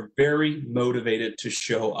communities are very motivated to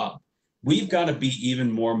show up. We've got to be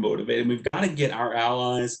even more motivated. We've got to get our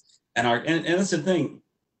allies and that's the thing.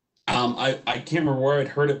 I can't remember where I'd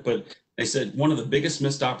heard it, but they said one of the biggest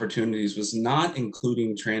missed opportunities was not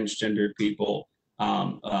including transgender people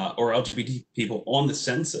or LGBT people on the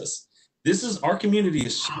census. Our community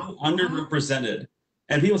is so underrepresented.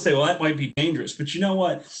 And people say, well, that might be dangerous. But you know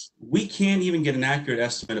what? We can't even get an accurate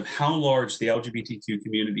estimate of how large the LGBTQ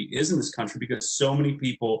community is in this country, because so many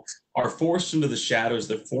people are forced into the shadows.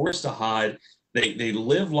 They're forced to hide. They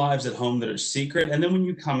live lives at home that are secret. And then when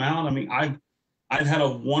you come out, I mean, I've had a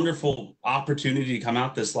wonderful opportunity to come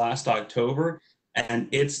out this last October, and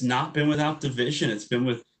it's not been without division. It's been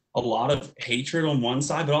with a lot of hatred on one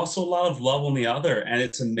side, but also a lot of love on the other. And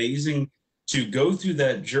it's amazing to go through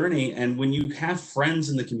that journey. And when you have friends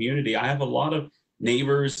in the community, I have a lot of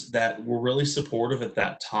neighbors that were really supportive at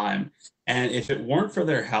that time. And if it weren't for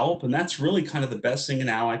their help, and that's really kind of the best thing an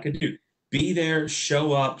ally could do, be there,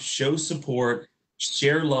 show up, show support,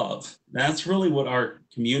 share love. That's really what our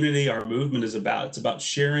community, our movement is about. It's about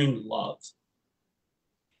sharing love.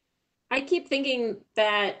 I keep thinking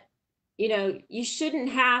that, you shouldn't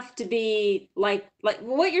have to be like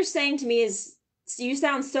what you're saying to me is, you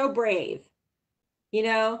sound so brave,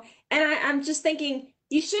 and I'm just thinking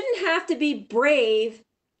you shouldn't have to be brave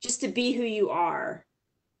just to be who you are.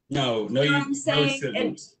 No, you know what I'm you saying?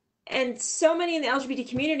 shouldn't. And so many in the LGBT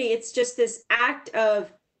community, it's just this act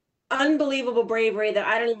of unbelievable bravery that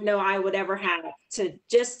I don't even know I would ever have,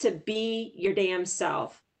 to be your damn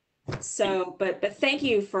self. So, but thank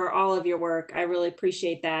you for all of your work. I really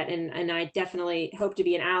appreciate that. And I definitely hope to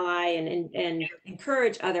be an ally and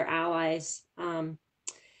encourage other allies.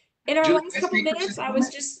 In our last couple of minutes,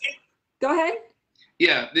 go ahead.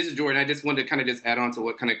 Yeah, this is Jordan. I just wanted to kind of just add on to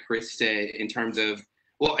what kind of Chris said in terms of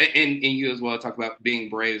Well, and you as well talk about being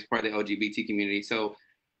brave as part of the LGBT community. So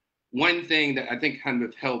one thing that I think kind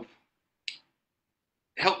of help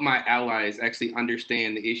my allies actually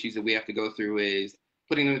understand the issues that we have to go through is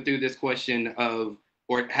putting them through this question of,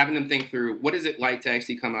 or having them think through, what is it like to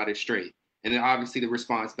actually come out as straight? And then obviously the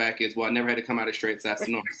response back is, well, I never had to come out as straight, so that's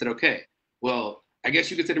the norm. I said, okay, well, I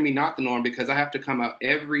guess you consider me not the norm because I have to come out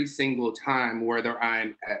every single time, whether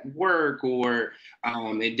I'm at work or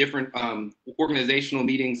in different organizational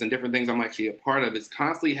meetings and different things I'm actually a part of. It's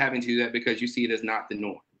constantly having to do that because you see it as not the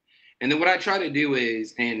norm. And then what I try to do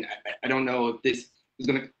is, and I don't know if this is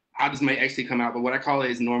going to, how this may actually come out, but what I call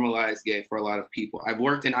it is normalized gay for a lot of people. I've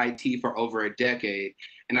worked in IT for over a decade,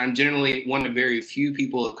 and I'm generally one of very few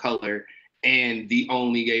people of color and the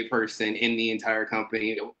only gay person in the entire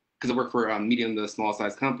company because I work for medium to small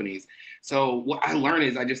size companies. So what I learned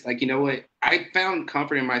is I just like, you know what, I found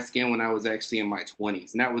comfort in my skin when I was actually in my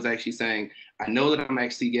 20s. And that was actually saying, I know that I'm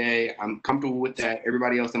actually gay. I'm comfortable with that.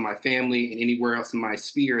 Everybody else in my family and anywhere else in my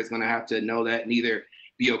sphere is going to have to know that and either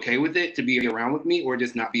be okay with it to be around with me or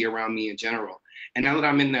just not be around me in general. And now that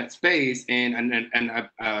I'm in that space and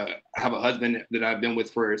I have a husband that I've been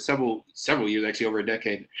with for several years, actually over a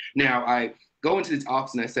decade. Now I go into this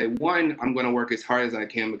office and I say, one, I'm going to work as hard as I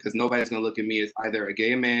can because nobody's going to look at me as either a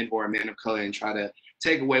gay man or a man of color and try to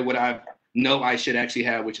take away what I know I should actually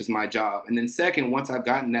have, which is my job. And then second, once I've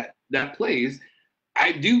gotten that place,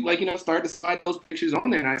 I do start to slide those pictures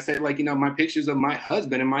on there. And I said, my pictures of my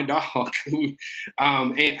husband and my dog.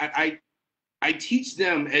 And I teach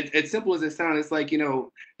them, as simple as it sounds, it's like,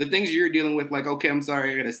 the things you're dealing with, like, okay, I'm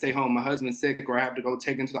sorry, I gotta stay home, my husband's sick, or I have to go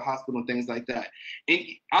take him to the hospital and things like that. And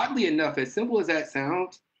oddly enough, as simple as that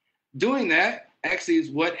sounds, doing that actually is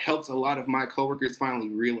what helps a lot of my coworkers finally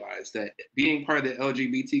realize that being part of the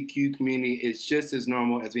LGBTQ community is just as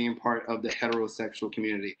normal as being part of the heterosexual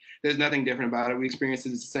community. There's nothing different about it. We experience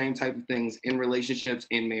the same type of things in relationships,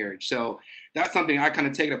 in marriage. So that's something I kind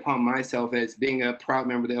of take it upon myself as being a proud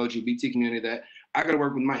member of the LGBT community, that I got to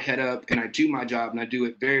work with my head up and I do my job and I do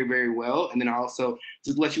it very, very well. And then I also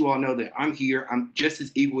just let you all know that I'm here. I'm just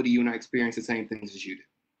as equal to you and I experience the same things as you do.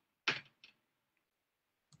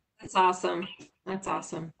 That's awesome. That's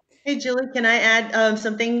awesome. Hey, Julie, can I add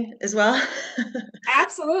something as well?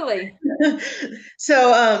 Absolutely.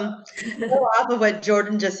 So off of what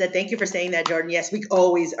Jordan just said, thank you for saying that, Jordan. Yes, we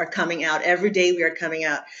always are coming out. Every day we are coming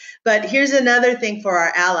out. But here's another thing for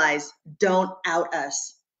our allies. Don't out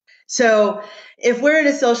us. So if we're in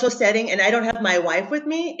a social setting and I don't have my wife with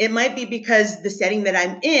me, it might be because the setting that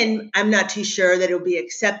I'm in, I'm not too sure that it'll be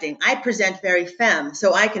accepting. I present very femme,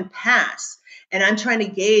 so I can pass. And I'm trying to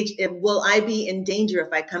gauge if will I be in danger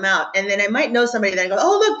if I come out. And then I might know somebody that I go,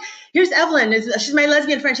 oh, look, here's Evelyn. She's my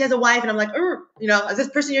lesbian friend. She has a wife. And I'm like, is this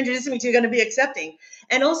person you're introducing me to going to be accepting?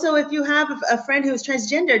 And also, if you have a friend who's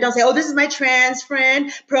transgender, don't say, oh, this is my trans friend,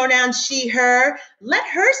 pronouns she, her. Let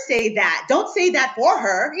her say that. Don't say that for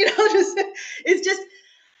her. It's just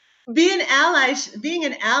being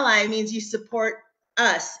an ally means you support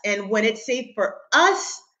us. And when it's safe for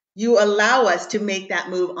us, you allow us to make that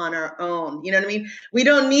move on our own. You know what I mean? We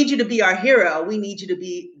don't need you to be our hero. We need you to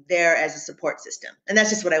be there as a support system. And that's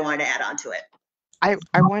just what I wanted to add on to it. I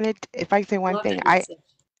wanted, if I say one thing,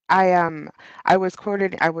 I was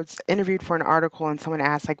quoted, I was interviewed for an article and someone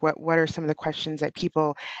asked what are some of the questions that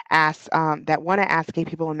people ask that want to ask gay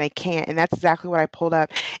people and they can't, and that's exactly what I pulled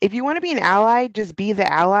up. If you want to be an ally, just be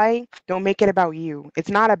the ally. Don't make it about you. It's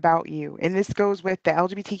not about you. And this goes with the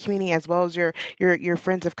LGBT community as well as your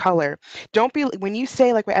friends of color. Don't be, when you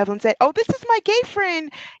say like what Evelyn said, oh, this is my gay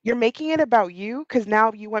friend, you're making it about you because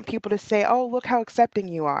now you want people to say, oh, look how accepting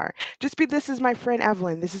you are. Just be, this is my friend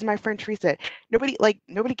Evelyn, this is my friend Teresa.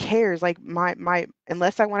 Nobody cares. Like my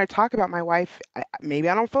unless I want to talk about my wife, maybe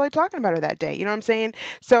I don't feel like talking about her that day. You know what I'm saying?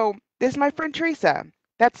 So this is my friend Teresa.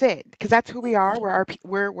 That's it, because that's who we are.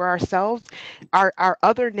 We're ourselves. Our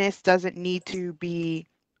otherness doesn't need to be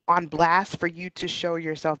on blast for you to show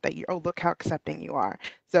yourself that you, oh, look how accepting you are.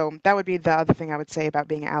 So that would be the other thing I would say about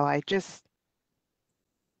being an ally. Just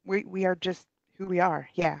we are just who we are.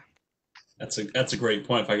 Yeah. That's a great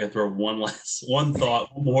point. If I could throw one thought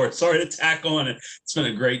more, sorry to tack on it. It's been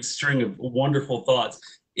a great string of wonderful thoughts.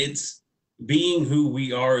 It's being who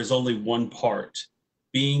we are is only one part.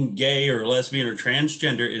 Being gay or lesbian or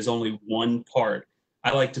transgender is only one part.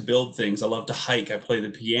 I like to build things. I love to hike. I play the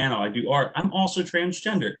piano. I do art. I'm also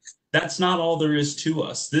transgender. That's not all there is to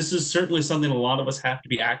us. This is certainly something a lot of us have to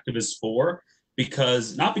be activists for,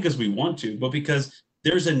 because not because we want to, but because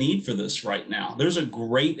there's a need for this right now. There's a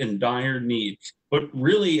great and dire need. But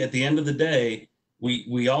really, at the end of the day,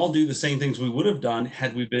 we all do the same things we would have done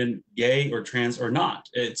had we been gay or trans or not.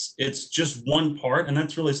 It's just one part, and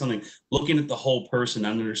that's really something. Looking at the whole person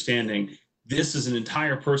and understanding this is an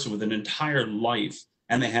entire person with an entire life,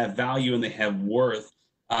 and they have value and they have worth.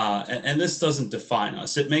 And this doesn't define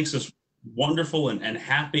us. It makes us wonderful and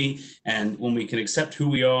happy. And when we can accept who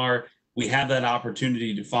we are, we have that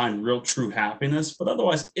opportunity to find real true happiness. But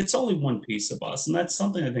otherwise, it's only one piece of us, and that's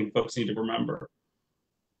something I think folks need to remember.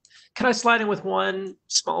 Can I slide in with one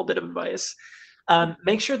small bit of advice?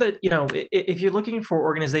 Make sure that, if you're looking for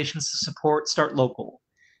organizations to support, start local.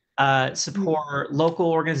 Support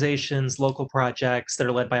local organizations, local projects that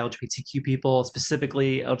are led by LGBTQ people,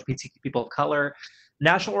 specifically LGBTQ people of color.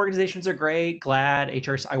 National organizations are great. GLAAD,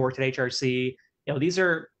 HRC. I worked at HRC. These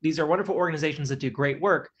are wonderful organizations that do great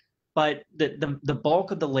work, but the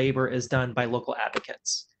bulk of the labor is done by local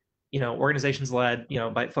advocates. Organizations led,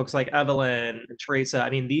 by folks like Evelyn and Teresa. I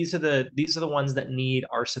mean, these are the ones that need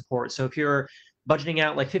our support. So if you're budgeting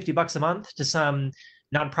out like $50 a month to some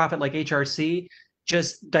nonprofit like HRC,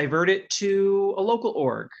 just divert it to a local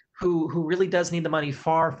org who really does need the money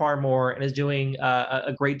far, far more and is doing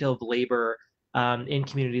a great deal of labor in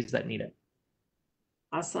communities that need it.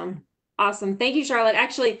 Awesome. Awesome. Thank you, Charlotte.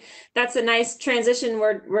 Actually, that's a nice transition.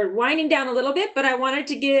 We're winding down a little bit, but I wanted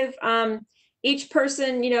to give each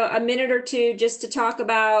person, a minute or two just to talk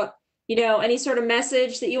about, any sort of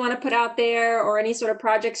message that you want to put out there or any sort of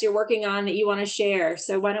projects you're working on that you want to share.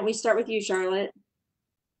 So why don't we start with you, Charlotte?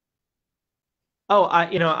 Oh,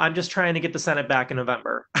 I'm just trying to get the Senate back in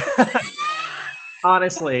November.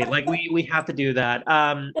 Honestly, like we have to do that.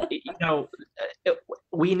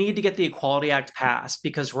 We need to get the Equality Act passed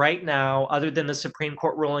because right now, other than the Supreme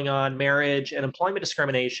Court ruling on marriage and employment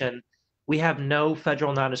discrimination, we have no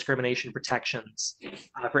federal non-discrimination protections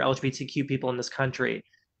for LGBTQ people in this country.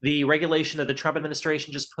 The regulation that the Trump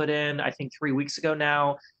administration just put in, I think 3 weeks ago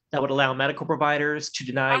now, that would allow medical providers to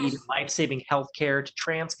deny even life-saving health care to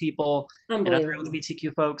trans people and other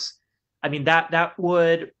LGBTQ folks. I mean,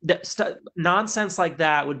 nonsense like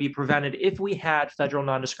that would be prevented if we had federal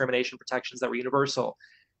non-discrimination protections that were universal.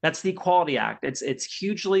 That's the Equality Act. It's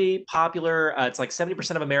hugely popular. It's like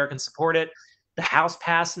 70% of Americans support it. The House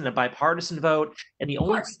passed in a bipartisan vote, and the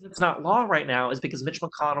only reason it's not law right now is because Mitch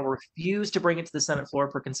McConnell refused to bring it to the Senate floor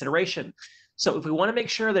for consideration. So if we want to make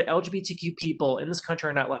sure that LGBTQ people in this country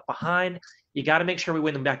are not left behind, you got to make sure we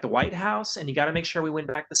win them back the White House, and you got to make sure we win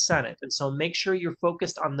back the Senate. And so make sure you're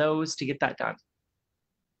focused on those to get that done.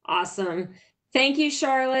 Awesome. Thank you,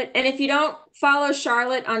 Charlotte. And if you don't follow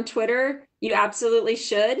Charlotte on Twitter, you absolutely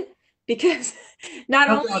should, because not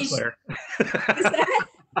only Twitter.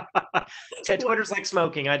 Twitter's like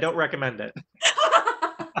smoking. I don't recommend it.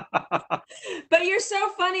 But you're so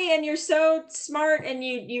funny and you're so smart, and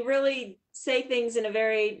you really say things in a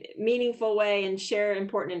very meaningful way and share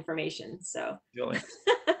important information. So really.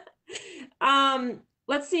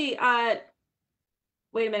 Let's see.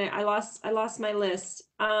 Wait a minute. I lost my list.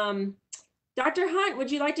 Dr. Hunt, would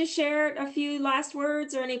you like to share a few last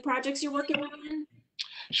words or any projects you're working on?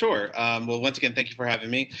 Sure. Well, once again, thank you for having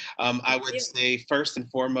me. I would say first and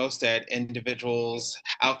foremost that individuals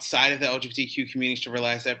outside of the LGBTQ community should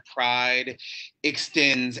realize that Pride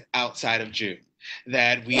extends outside of June.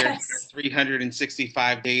 That we are here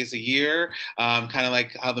 365 days a year, kind of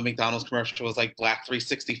like how the McDonald's commercial was like Black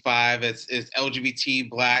 365. It's LGBT,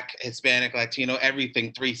 Black, Hispanic, Latino,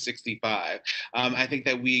 everything 365. I think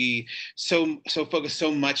that we so focus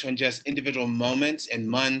so much on just individual moments and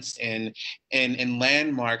months and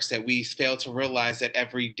landmarks that we fail to realize that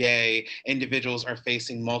every day individuals are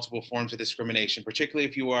facing multiple forms of discrimination. Particularly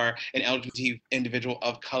if you are an LGBT individual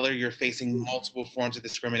of color, you're facing multiple forms of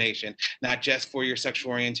discrimination, not just for your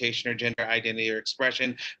sexual orientation or gender identity or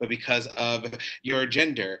expression, but because of your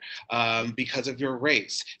gender, because of your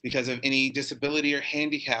race, because of any disability or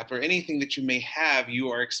handicap or anything that you may have, you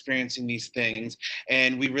are experiencing these things.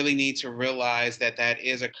 And we really need to realize that that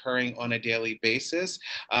is occurring on a daily basis.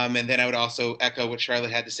 And then I would also echo what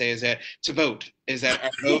Charlotte had to say, is that to vote, is that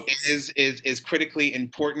our vote is critically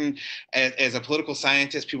important. As a political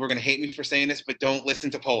scientist, people are going to hate me for saying this, but don't listen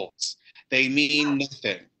to polls. They mean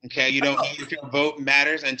nothing. Okay, you don't know if your vote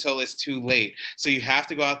matters until it's too late. So you have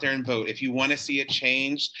to go out there and vote. If you want to see a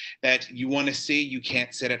change that you want to see, you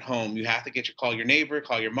can't sit at home. You have to call your neighbor,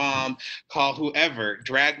 call your mom, call whoever,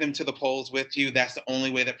 drag them to the polls with you. That's the only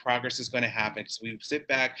way that progress is going to happen. Because we sit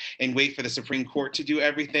back and wait for the Supreme Court to do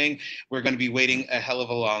everything, we're going to be waiting a hell of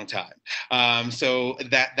a long time. So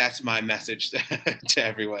that's my message to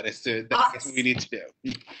everyone. That's what we need to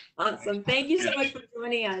do. Awesome. Thank you so much for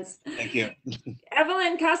joining us. Thank you.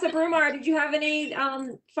 Evelyn Casa Brumar, did you have any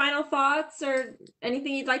final thoughts or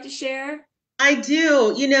anything you'd like to share? I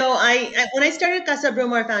do. You know, when I started Casa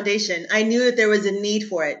Brumar Foundation, I knew that there was a need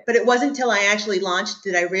for it, but it wasn't until I actually launched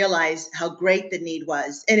did I realize how great the need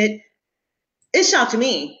was, and it shocked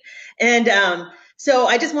me. And so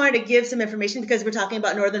I just wanted to give some information because we're talking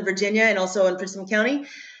about Northern Virginia and also in Prince William County.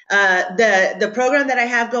 The program that I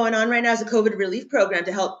have going on right now is a COVID relief program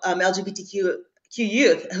to help LGBTQ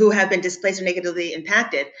youth who have been displaced or negatively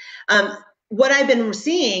impacted. What I've been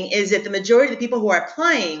seeing is that the majority of the people who are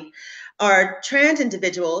applying are trans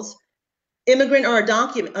individuals, immigrant or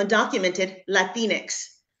undocumented Latinx.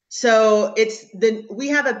 So we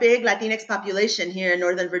have a big Latinx population here in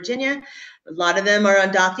Northern Virginia. A lot of them are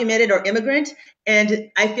undocumented or immigrant,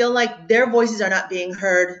 and I feel like their voices are not being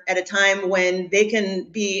heard at a time when they can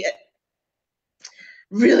be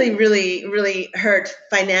really, really, really hurt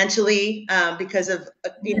financially because of,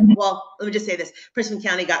 well, let me just say this. Prince William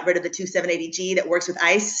County got rid of the 2780G that works with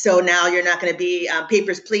ICE. So now you're not going to be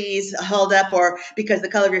papers, please, held up or because of the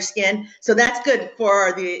color of your skin. So that's good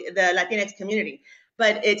for the Latinx community.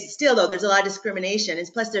 But it's still, though, there's a lot of discrimination. And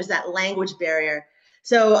plus, there's that language barrier.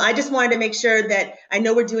 So I just wanted to make sure that I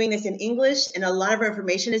know we're doing this in English and a lot of our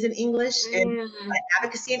information is in English and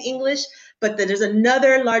advocacy in English, but there's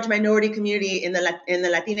another large minority community in the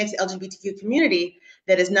Latinx LGBTQ community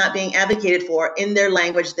that is not being advocated for in their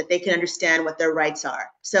language that they can understand what their rights are.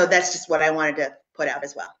 So that's just what I wanted to put out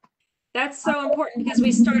as well. That's so important because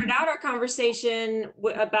we started out our conversation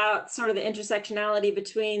about sort of the intersectionality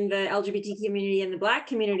between the LGBT community and the Black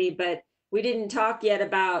community, but we didn't talk yet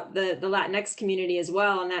about the Latinx community as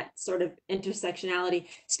well and that sort of intersectionality.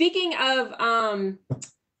 Speaking of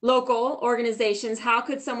local organizations, how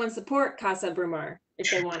could someone support Casa Brumar if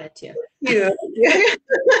they wanted to? Yeah.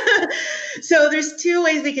 So there's two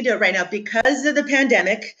ways we can do it right now because of the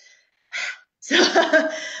pandemic. So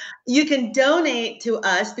you can donate to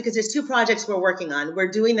us because there's two projects we're working on.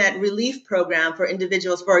 We're doing that relief program for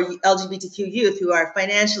individuals, for LGBTQ youth who are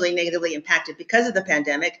financially negatively impacted because of the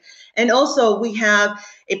pandemic. And also we have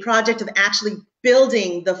a project of actually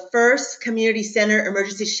building the first community center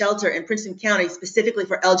emergency shelter in Prince William County specifically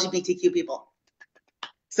for LGBTQ people.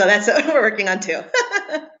 So that's what we're working on too.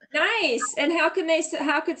 Nice. And how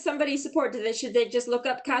could somebody support this? Should they just look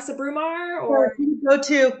up Casa Brumar or go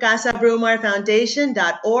to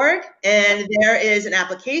casabrumarfoundation.org and there is an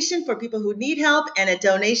application for people who need help and a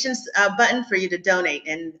donations button for you to donate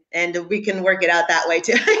and we can work it out that way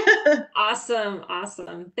too. Awesome.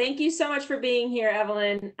 Awesome. Thank you so much for being here,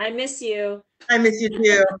 Evelyn. I miss you. I miss you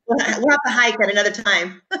too. We'll have to hike at another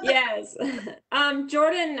time. Yes.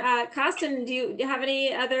 Jordan Costin, do you have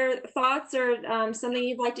any other thoughts or something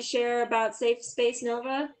you'd like to share about Safe Space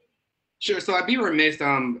Nova? Sure. So I'd be remiss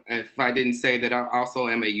if I didn't say that I also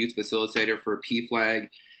am a youth facilitator for PFLAG.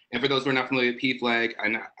 And for those who are not familiar with PFLAG,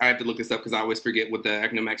 and I have to look this up because I always forget what the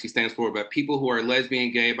acronym actually stands for, but people who are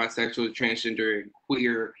lesbian, gay, bisexual, transgender,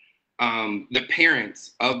 queer, the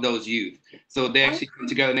parents of those youth. So they actually come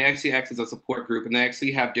together and they actually act as a support group and they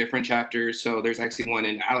actually have different chapters. So there's actually one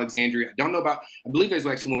in Alexandria. I believe there's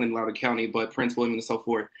actually one in Loudoun County, but Prince William and so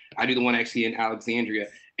forth. I do the one actually in Alexandria.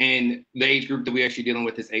 And the age group that we actually dealing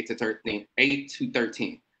with is 8 to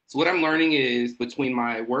 13. So what I'm learning is between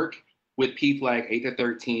my work with PFLAG 8 to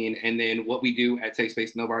 13, and then what we do at Safe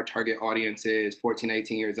Space Nova, our target audience is 14,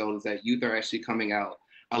 18 years old, is that youth are actually coming out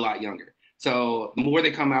a lot younger. So the more they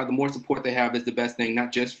come out, the more support they have is the best thing,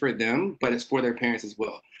 not just for them, but it's for their parents as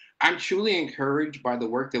well. I'm truly encouraged by the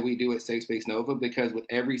work that we do at Safe Space Nova because with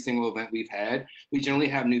every single event we've had, we generally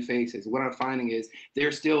have new faces. What I'm finding is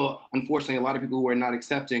there's still, unfortunately, a lot of people who are not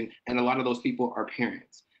accepting, and a lot of those people are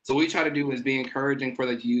parents. So what we try to do is be encouraging for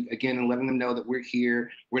the youth, again, and letting them know that we're here,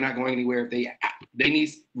 we're not going anywhere. If they need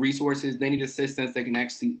resources, they need assistance, they can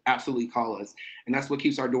actually absolutely call us. And that's what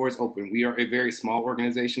keeps our doors open. We are a very small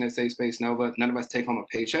organization at Safe Space Nova. None of us take home a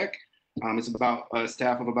paycheck. It's about a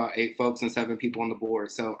staff of about 8 folks and 7 people on the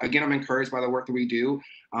board. So again, I'm encouraged by the work that we do.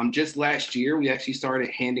 Just last year, we actually started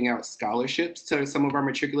handing out scholarships to some of our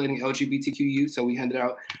matriculating LGBTQ youth. So we handed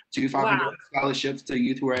out 500 scholarships to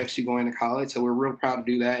youth who are actually going to college. So we're real proud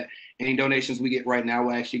to do that. Any donations we get right now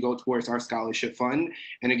will actually go towards our scholarship fund.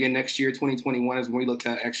 And again, next year, 2021, is when we look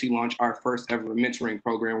to actually launch our first ever mentoring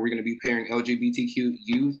program. We're going to be pairing LGBTQ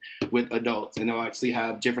youth with adults, and they'll actually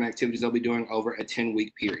have different activities they'll be doing over a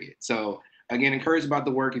 10-week period. So again, encouraged about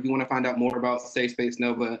the work. If you want to find out more about Safe Space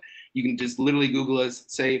Nova, you can just literally Google us,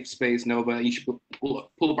 Safe Space Nova. You should pull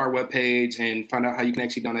up our webpage and find out how you can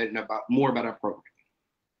actually donate and more about our program.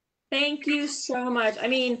 Thank you so much. I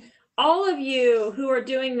mean, all of you who are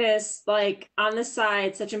doing this, like on the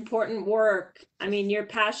side, such important work. I mean, your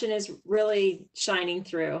passion is really shining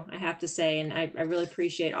through, I have to say. And I really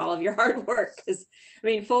appreciate all of your hard work because, I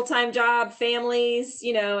mean, full-time job, families,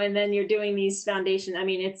 you know, and then you're doing these foundation. I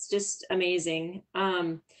mean, it's just amazing.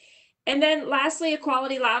 And then lastly,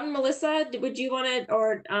 Equality Loudoun, Melissa, would you want to,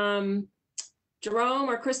 or Jerome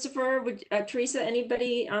or Christopher, would Teresa,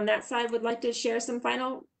 anybody on that side would like to share some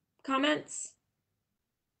final comments?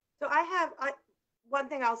 So one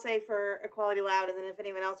thing I'll say for Equality Loud, and then if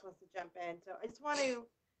anyone else wants to jump in. So I just want to,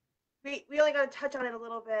 we only got to touch on it a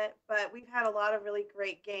little bit, but we've had a lot of really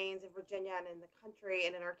great gains in Virginia and in the country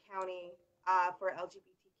and in our county for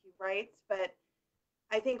LGBTQ rights. But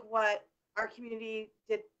I think what our community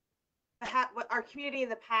did, what our community in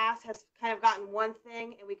the past has kind of gotten one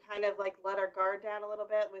thing, and we kind of like let our guard down a little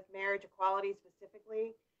bit with marriage equality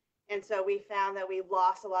specifically. And so we found that we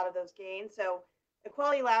lost a lot of those gains. So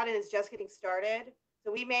Equality Loudoun is just getting started.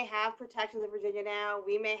 So we may have protections in Virginia now.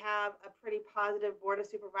 We may have a pretty positive board of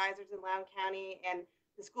supervisors in Loudoun County, and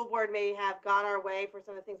the school board may have gone our way for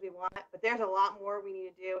some of the things we want, but there's a lot more we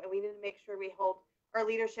need to do, and we need to make sure we hold our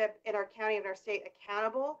leadership in our county and our state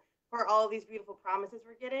accountable for all of these beautiful promises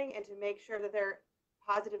we're getting, and to make sure that they're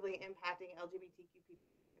positively impacting LGBTQ people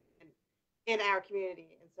in our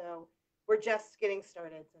community. And so we're just getting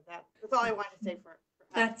started. So that's all I wanted to say for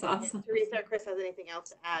That's awesome. If Teresa or Chris has anything else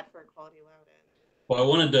to add for Equality Loudoun. Well, I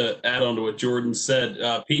wanted to add on to what Jordan said.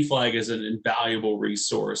 PFLAG is an invaluable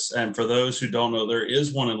resource. And for those who don't know, there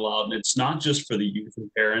is one in Loudoun. It's not just for the youth and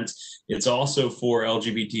parents. It's also for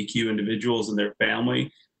LGBTQ individuals and their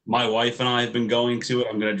family. My wife and I have been going to it.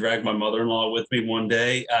 I'm going to drag my mother-in-law with me one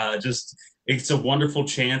day. It's a wonderful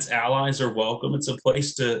chance. Allies are welcome. It's a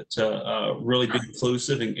place to really be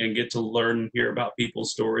inclusive and get to learn and hear about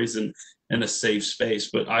people's stories in a safe space.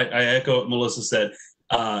 But I echo what Melissa said.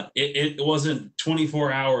 It wasn't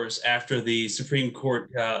 24 hours after the Supreme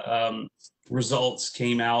Court results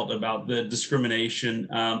came out about the discrimination,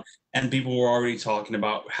 and people were already talking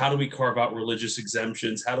about how do we carve out religious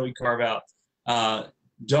exemptions? How do we carve out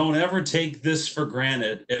don't ever take this for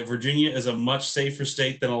granted. Virginia is a much safer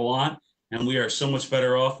state than a lot, and we are so much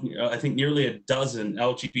better off. I think nearly a dozen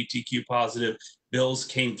LGBTQ positive bills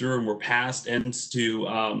came through and were passed, ends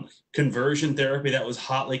to conversion therapy that was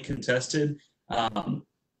hotly contested. And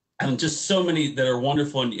just so many that are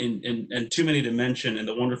wonderful and too many to mention, and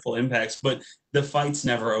the wonderful impacts. But the fight's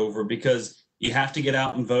never over because you have to get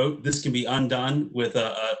out and vote. This can be undone with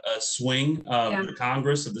a swing of the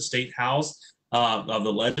Congress, of the state house, of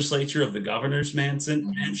the legislature, of the governor's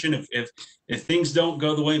mansion. If things don't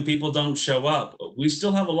go the way and people don't show up, we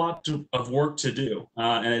still have a lot of work to do,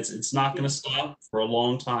 and it's not going to stop for a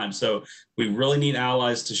long time. So we really need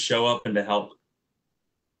allies to show up and to help.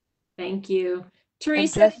 Thank you.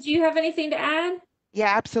 Teresa, do you have anything to add?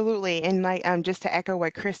 Yeah, absolutely. And like just to echo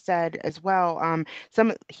what Chris said as well,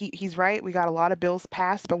 he's right. We got a lot of bills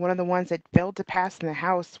passed, but one of the ones that failed to pass in the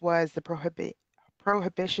House was the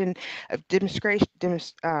prohibition of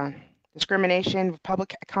discrimination,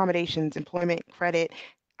 public accommodations, employment credit,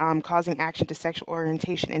 causing action to sexual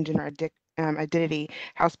orientation and gender identity,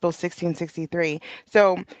 House Bill 1663.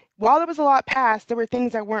 So while there was a lot passed, there were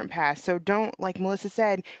things that weren't passed. So don't, like Melissa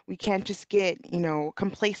said, we can't just get,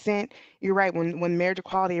 complacent. You're right. When marriage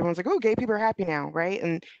equality, everyone's like, oh, gay people are happy now, right?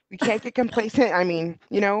 And we can't get complacent. I mean,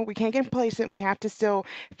 we can't get complacent. We have to still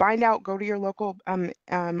find out, go to your local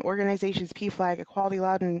organizations, PFLAG, Equality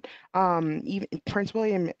Loudoun, even Prince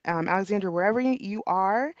William, Alexander, wherever you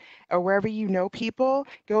are, or wherever you know people,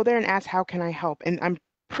 go there and ask, how can I help? And I'm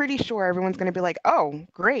pretty sure everyone's going to be like, oh,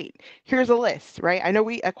 great, here's a list, right? I know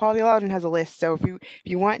Equality Loudoun has a list. So if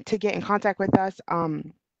you want to get in contact with us,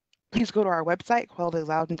 please go to our website,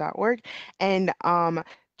 equalityloudoun.org, and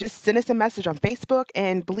just send us a message on Facebook.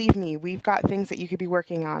 And believe me, we've got things that you could be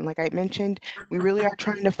working on. Like I mentioned, we really are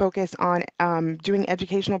trying to focus on doing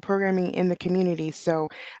educational programming in the community. So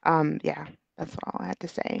yeah, that's all I had to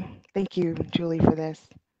say. Thank you, Julie, for this.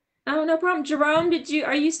 Oh, no problem. Jerome,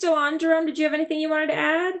 are you still on, Jerome? Did you have anything you wanted to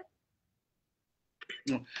add?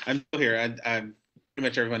 No, I'm still here. I pretty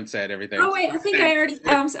much everyone said everything. Oh, wait, I think I already,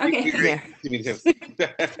 okay. Yeah.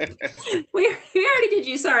 we already did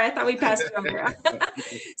you. Sorry, I thought we passed it over.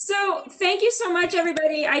 So thank you so much,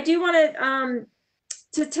 everybody. I do want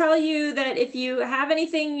to tell you that if you have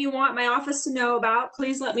anything you want my office to know about,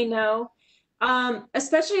 please let me know.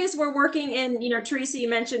 Especially as we're working in, Teresa, you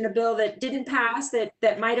mentioned a bill that didn't pass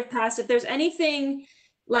that might have passed. If there's anything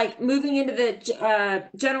like moving into the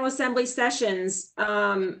General Assembly sessions,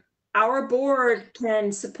 our board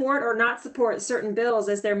can support or not support certain bills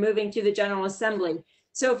as they're moving to the General Assembly.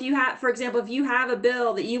 So if you have, for example, if you have a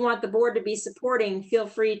bill that you want the board to be supporting, feel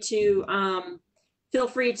free to,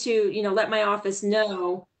 let my office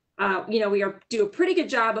know. We do a pretty good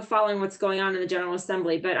job of following what's going on in the General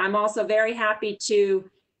Assembly, but I'm also very happy to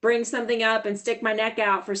bring something up and stick my neck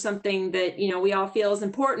out for something that, we all feel is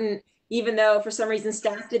important, even though for some reason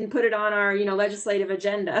staff didn't put it on our, legislative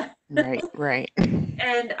agenda. Right, right.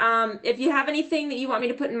 And if you have anything that you want me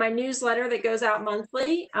to put in my newsletter that goes out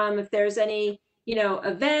monthly, if there's any,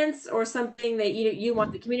 events or something that you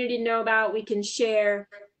want the community to know about, we can share.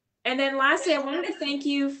 And then lastly, I wanted to thank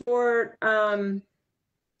you for coming,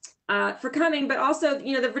 but also,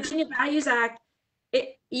 the Virginia Values Act,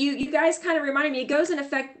 you guys kind of reminded me, it goes in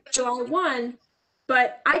effect July 1,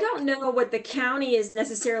 but I don't know what the county is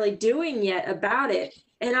necessarily doing yet about it.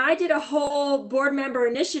 And I did a whole board member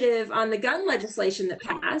initiative on the gun legislation that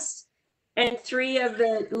passed. And 3 of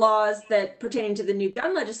the laws that pertaining to the new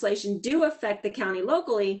gun legislation do affect the county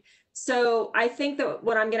locally. So I think that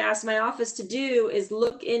what I'm going to ask my office to do is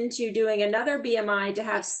look into doing another BMI to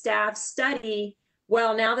have staff study,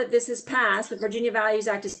 well, now that this has passed, the Virginia Values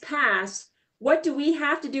Act has passed, what do we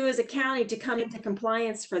have to do as a county to come into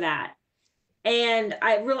compliance for that? And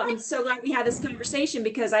I'm so glad we had this conversation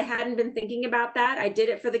because I hadn't been thinking about that. I did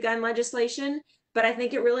it for the gun legislation, but I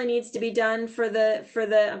think it really needs to be done for the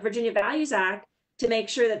Virginia Values Act to make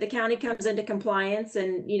sure that the county comes into compliance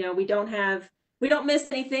and, we don't miss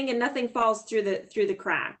anything and nothing falls through the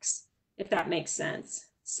cracks, if that makes sense.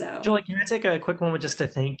 So Julie, can I take a quick moment just to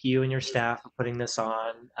thank you and your staff for putting this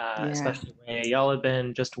on, especially Ray. Y'all have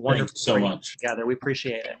been just wonderful. Thanks so much. Together. We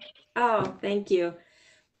appreciate it. Oh, thank you.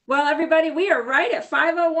 Well, everybody, we are right at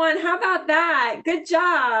 5:01. How about that? Good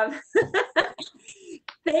job.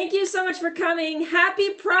 Thank you so much for coming.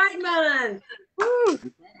 Happy Pride Month. Woo.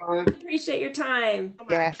 Appreciate your time.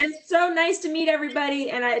 Yes. And it's so nice to meet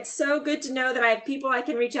everybody. And it's so good to know that I have people I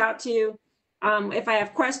can reach out to if I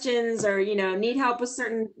have questions or, need help with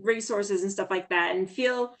certain resources and stuff like that. And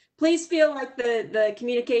please feel like the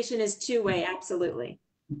communication is two-way. Absolutely.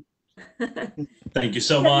 Thank you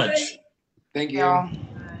so much. Thank you. Yeah.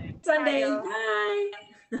 Sunday.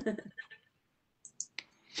 Bye.